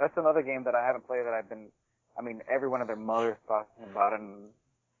 That's another game that I haven't played that everyone and their mother's talking about it, and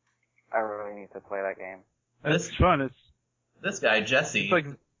I really need to play that game. It's fun. This guy, Jesse, It's like,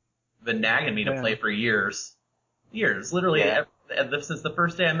 been nagging me to play for years. Literally, since the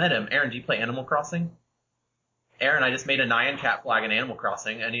first day I met him. Aaron, do you play Animal Crossing? Aaron, I just made a Nyan Cat flag in Animal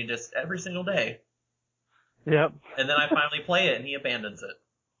Crossing, and he just, every single day. yep. And then I finally play it, and he abandons it.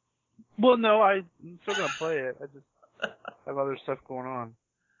 Well, no, I'm still gonna play it. I just have other stuff going on.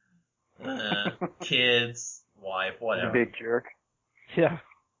 Kids, wife, whatever. Big jerk. Yeah.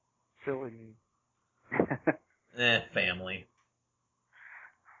 Silly me. Family.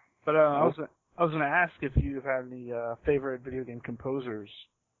 But I was gonna ask if you have any favorite video game composers.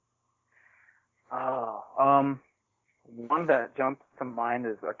 One that jumps to mind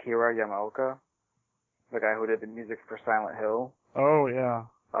is Akira Yamaoka, the guy who did the music for Silent Hill. Oh yeah.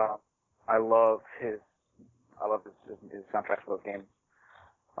 I love his soundtrack for those games.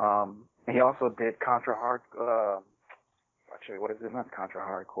 He also did Contra Hard. Actually, what is it? Not Contra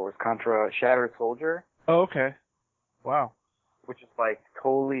Hardcore. It's Contra Shattered Soldier. Oh, okay. Wow. Which is like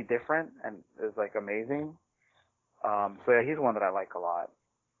totally different and is like amazing. So yeah, he's one that I like a lot.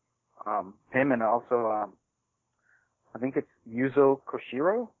 Him and also I think it's Yuzo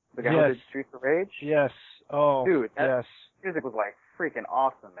Koshiro, the guy who did Streets of Rage. Yes. Oh, dude, that yes. music was like freaking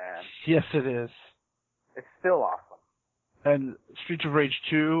awesome, man. Yes, it is. It's still awesome. And Streets of Rage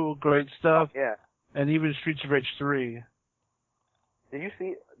 2, great stuff. Yeah. And even Streets of Rage 3. Did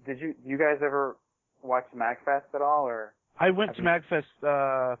you guys ever watch MagFest at all, or? I went to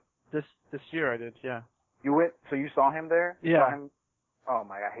MagFest, this year I did, yeah. You went, so you saw him there? You Yeah. saw him? Oh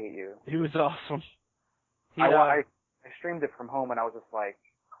my, I hate you. He was awesome. I streamed it from home and I was just like,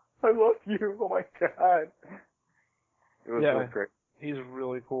 I love you, oh my god. It was great. He's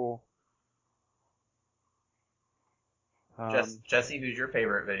really cool. Jesse, who's your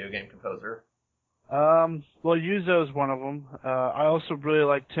favorite video game composer? Well, Yuzo's one of them. I also really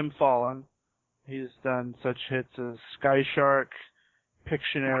like Tim Fallon. He's done such hits as Sky Shark,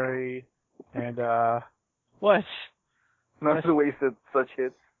 Pictionary, and what? Not the way he said such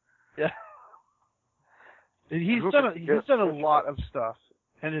hits. Yeah. He's done a lot of stuff.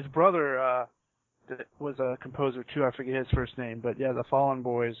 And his brother was a composer too. I forget his first name, but yeah, the Fallen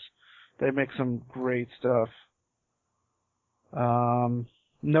Boys, they make some great stuff. Nobuo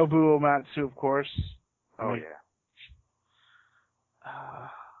Uematsu, of course. Oh yeah.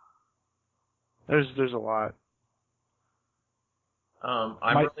 There's a lot. I'm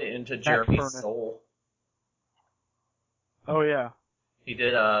really into Jeremy Soule. Oh yeah. He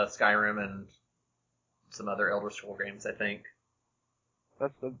did Skyrim and some other Elder Scrolls games, I think.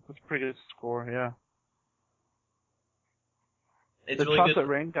 That's a pretty good score, yeah. It's the really Chocolate good.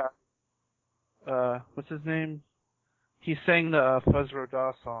 Rain guy. What's his name? He sang the Fuzzro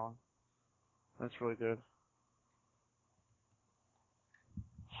Da song. That's really good.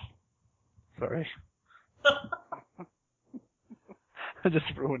 Sorry. I just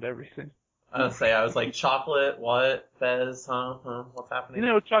ruined everything. I was like, chocolate, what? Fez, huh? What's happening? You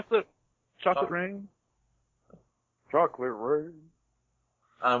know, chocolate rain? Chocolate rain.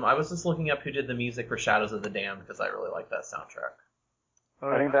 I was just looking up who did the music for Shadows of the Damned because I really like that soundtrack.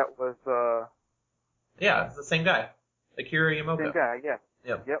 I think that was Yeah, it's the same guy, Akira Yamaoka. same guy.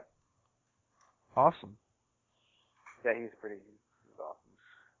 Yeah. Yep. Awesome. Yeah, he's awesome.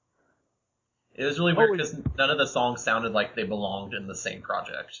 It was really weird because none of the songs sounded like they belonged in the same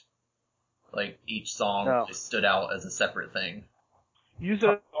project. Like each song really stood out as a separate thing.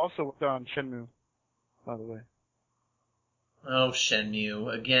 Yuzo also worked on Shenmue, by the way. Oh,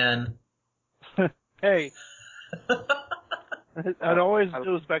 Shenmue again. Hey, it always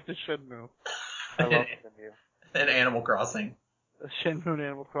goes back to Shenmue. I love Shenmue. And Animal Crossing. Shenmue and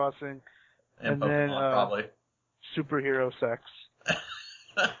Animal Crossing. And Pokemon, then, probably. Superhero sex.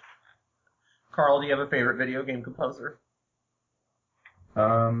 Carl, do you have a favorite video game composer?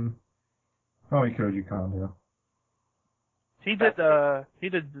 Probably Koji Kondo. He did the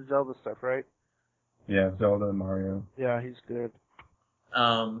Zelda stuff, right? Yeah, Zelda and Mario. Yeah, he's good.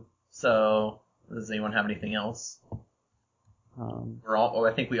 So, does anyone have anything else?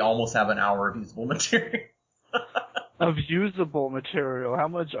 I think we almost have an hour of usable material. Of usable material. How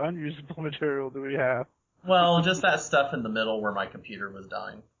much unusable material do we have? Well, just that stuff in the middle where my computer was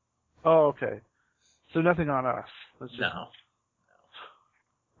dying. Oh, okay. So nothing on us. No.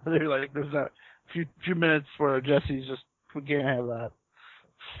 They're like, there's that few minutes where Jesse's just, we can't have that.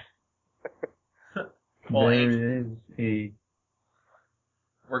 Well, there is a.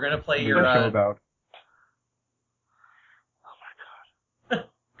 We're gonna play There's your. a show about. Oh my god.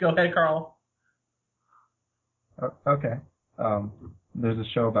 Go ahead, Carl. Okay. There's a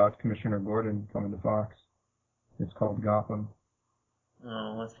show about Commissioner Gordon coming to Fox. It's called Gotham.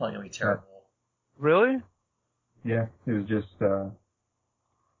 Oh, that's probably gonna be terrible. Really? Yeah, it was just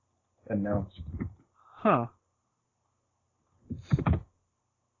announced. Huh.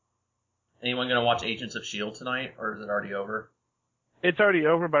 Anyone gonna watch Agents of S.H.I.E.L.D. tonight, or is it already over? It's already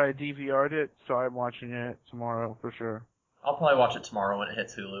over, but I DVR'd it, so I'm watching it tomorrow for sure. I'll probably watch it tomorrow when it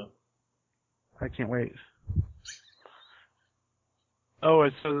hits Hulu. I can't wait. Oh,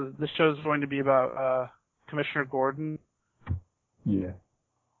 so the show's going to be about Commissioner Gordon? Yeah.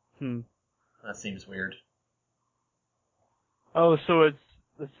 That seems weird. Oh, so it's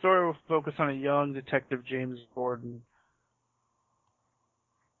the story will focus on a young detective, James Gordon.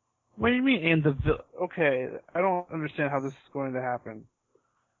 What do you mean? And okay, I don't understand how this is going to happen.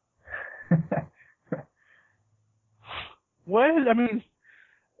 What? I mean,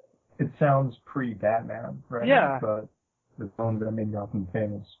 it sounds pre-Batman, right? Yeah. But the films that made Gotham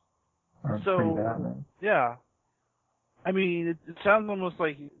famous aren't pre-Batman. Yeah. I mean, it sounds almost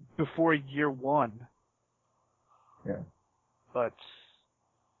like before year one. Yeah. But,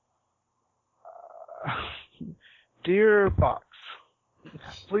 dear Fox,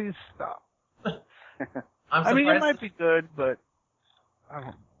 please stop. I mean, it might be good, but I don't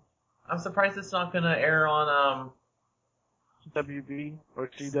know. I'm surprised it's not gonna air on WB or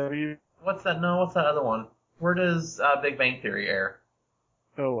CW. What's that? No, what's that other one? Where does Big Bang Theory air?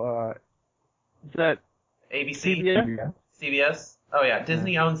 Oh, is that ABC? CBS? CBS? Oh yeah,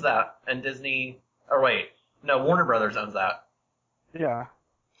 Disney owns that, and Disney. Or wait, no, Warner Brothers owns that. Yeah.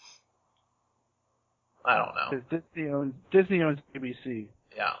 I don't know. 'Cause Disney owns ABC.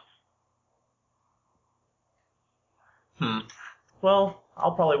 Yeah. Well,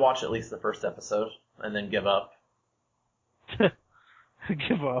 I'll probably watch at least the first episode and then give up,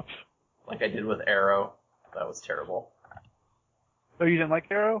 Give up. like I did with Arrow. That was terrible. Oh, you didn't like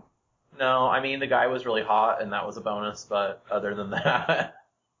Arrow? No, I mean the guy was really hot, and that was a bonus. But other than that,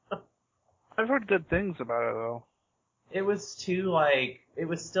 I've heard good things about it though. it was it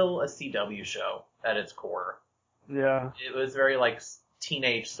was still a CW show at its core. Yeah. It was very like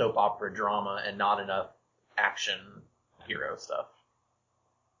teenage soap opera drama and not enough action hero stuff.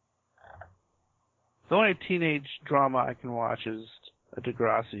 The only teenage drama I can watch is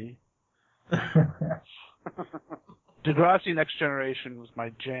Degrassi. Degrassi Next Generation was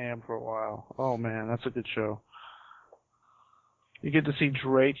my jam for a while. Oh man, that's a good show. You get to see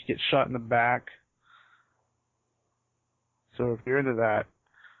Drake get shot in the back. So if you're into that,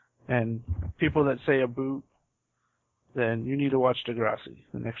 and people that say a boot, then you need to watch Degrassi,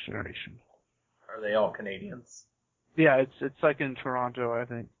 The Next Generation. Are they all Canadians? Yeah, it's like in Toronto, I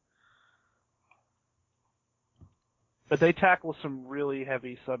think. But they tackle some really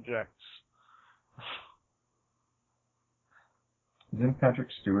heavy subjects. Isn't Patrick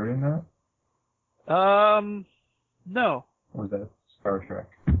Stewart in that? No. Or was that Star Trek?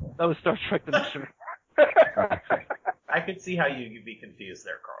 That was Star Trek The Next Generation. I could see how you'd be confused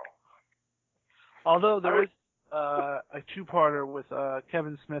there, Carl. Although there is a two-parter with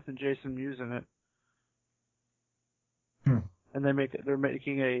Kevin Smith and Jason Mewes in it. and they're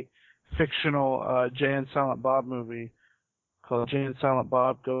making a fictional Jay and Silent Bob movie called Jay and Silent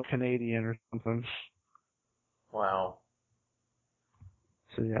Bob Go Canadian or something. Wow.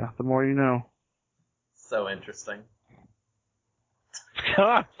 So yeah, the more you know. So interesting.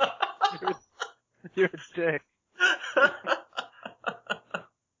 God, you're a dick.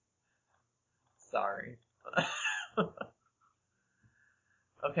 Sorry.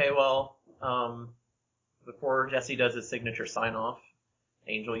 Okay, well, before Jesse does his signature sign off,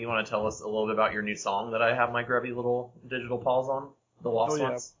 Angel, you want to tell us a little bit about your new song that I have my grubby little digital paws on? The Lost yeah.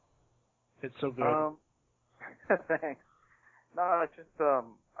 Ones? It's so good. Thanks. No, it's just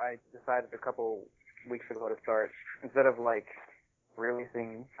I decided a couple weeks ago to start, instead of like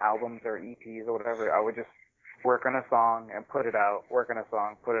releasing albums or EPs or whatever, I would just work on a song and put it out, work on a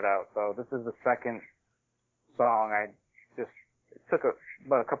song, put it out. So this is the second song it took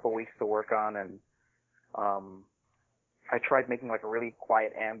about a couple weeks to work on, and I tried making like a really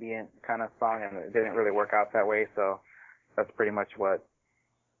quiet ambient kind of song, and it didn't really work out that way, so that's pretty much what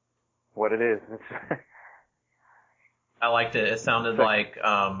it is. I liked it. It sounded like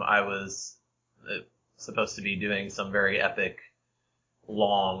I was supposed to be doing some very epic,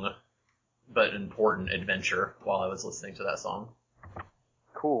 long, but important adventure while I was listening to that song.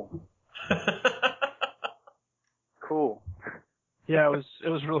 Cool. Cool. Yeah, it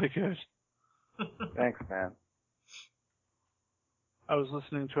was really good. Thanks, man. I was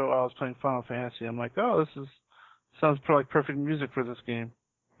listening to it while I was playing Final Fantasy. I'm like, oh, sounds like perfect music for this game.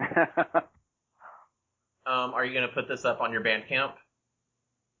 Are you going to put this up on your Bandcamp?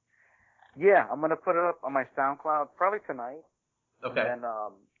 Yeah, I'm gonna put it up on my SoundCloud probably tonight. Okay. And then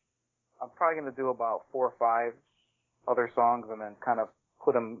I'm probably gonna do about 4 or 5 other songs, and then kind of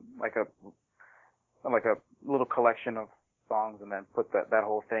put them like a little collection of songs, and then put that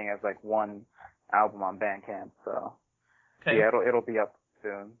whole thing as like one album on Bandcamp. So Okay. yeah, it'll be up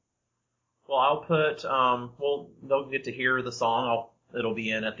soon. Well, I'll put, they'll get to hear the song. It'll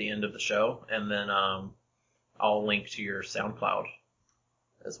be in at the end of the show, and then, I'll link to your SoundCloud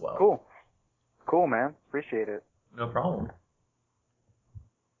as well. Cool, man. Appreciate it. No problem.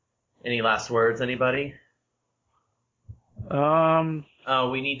 Any last words, anybody?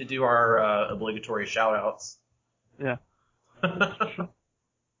 We need to do our, obligatory shout-outs. Yeah.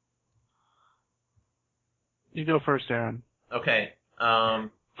 You go first, Aaron. Okay.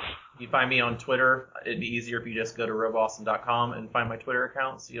 You find me on Twitter. It'd be easier if you just go to robawesome.com and find my Twitter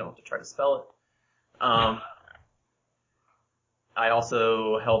account, so you don't have to try to spell it. I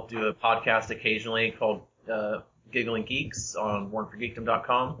also help do a podcast occasionally called Giggling Geeks on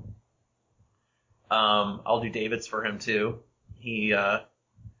bornforgeekdom.com. I'll do David's for him too.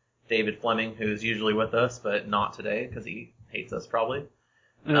 David Fleming, who's usually with us, but not today because he hates us probably.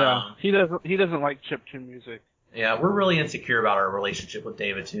 Yeah, he doesn't like chiptune music. Yeah, we're really insecure about our relationship with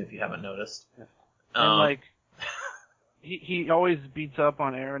David too, if you haven't noticed. And like, he always beats up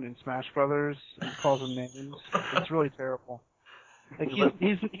on Aaron in Smash Brothers and calls him names. It's really terrible. Like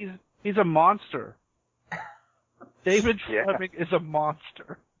he's a monster. David Fleming is a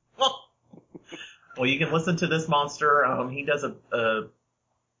monster. Well, you can listen to this monster. He does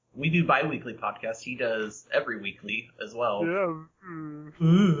we do bi-weekly podcasts. He does every weekly as well. Yeah.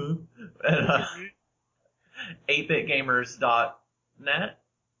 And, 8bitgamers.net.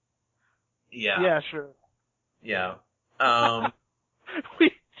 Yeah. Yeah, sure. Yeah.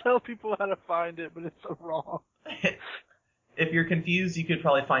 We tell people how to find it, but it's so wrong. If you're confused, you could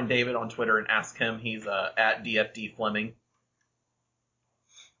probably find David on Twitter and ask him. He's at DFD Fleming.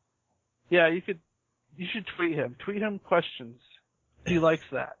 Yeah, you should tweet him. Tweet him questions. He likes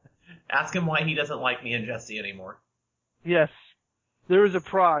that. Ask him why he doesn't like me and Jesse anymore. Yes. There is a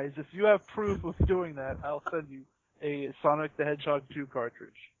prize. If you have proof of doing that, I'll send you a Sonic the Hedgehog 2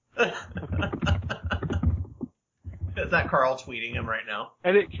 cartridge. Is that Carl tweeting him right now?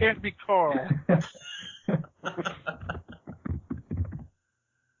 And it can't be Carl.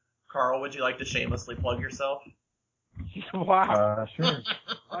 Carl, would you like to shamelessly plug yourself? Wow. Sure.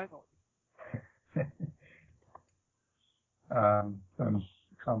 Finally. I'm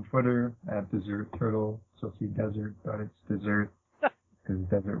on Twitter at Desert Turtle. So see desert, but it's dessert because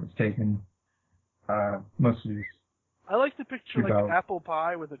desert was taken. Mostly just I like to picture like about apple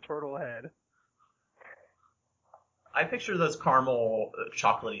pie with a turtle head. I picture those caramel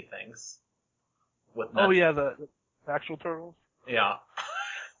chocolatey things. With nuts. Oh yeah, the actual turtles. Yeah.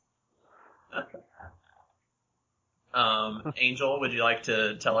 Angel, would you like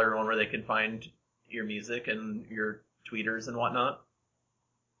to tell everyone where they can find your music and your tweeters and whatnot?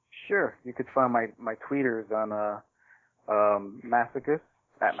 Sure. You could find my tweeters on Masochist,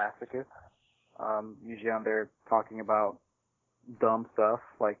 at Masochist. Usually I'm there talking about dumb stuff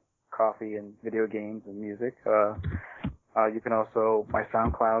like coffee and video games and music. You can also, my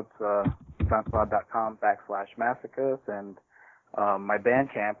SoundCloud's, soundcloud.com/Masochist, and my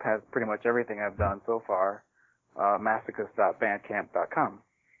Bandcamp has pretty much everything I've done so far, masochist.bandcamp.com.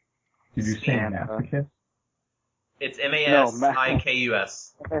 Did you say And, masochist? It's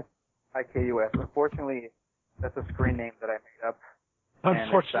MASIKUS. IKUS. Unfortunately, that's a screen name that I made up.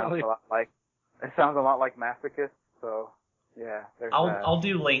 Unfortunately. It sounds a lot like masochist, so yeah, there's that. I'll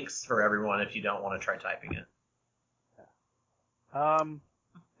do links for everyone if you don't want to try typing it. And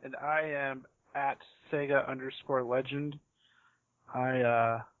I am at Sega_legend.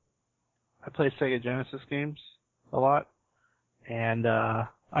 I play Sega Genesis games a lot, and I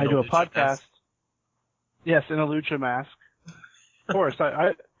do a Lucha podcast. mask. Yes, in a lucha mask. Of course,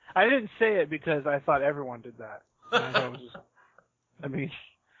 I didn't say it because I thought everyone did that.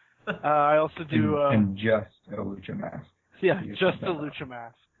 I also do and just a lucha mask. yeah, just a lucha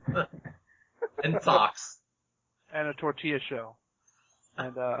mask And socks. and a tortilla shell,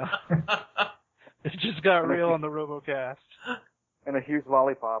 and it just got real on the RoboCast. And a huge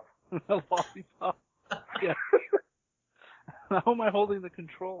lollipop. A lollipop. Yeah. How am I holding the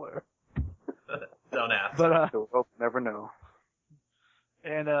controller? Don't ask. But So we'll never know.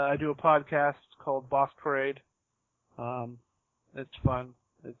 and I do a podcast called Boss Parade. It's fun.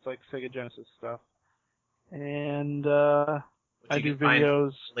 It's like Sega Genesis stuff. And I Which do you can find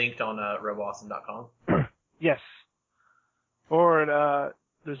videos. linked on roboawesome.com. Yes. Or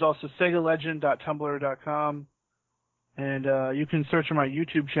there's also SegaLegend.tumblr.com. And you can search on my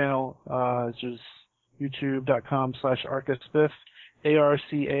YouTube channel, which is youtube.com/ArcaSpiff,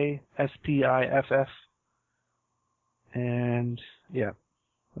 ARCASPIFF. And yeah,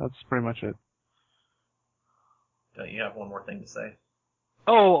 that's pretty much it. Don't you have one more thing to say?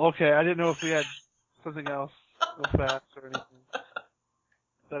 Oh, okay. I didn't know if we had something else real fast or anything.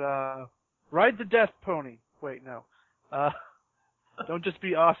 But ride the death pony. Wait, no. Don't just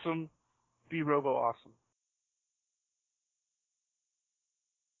be awesome. Be robo awesome.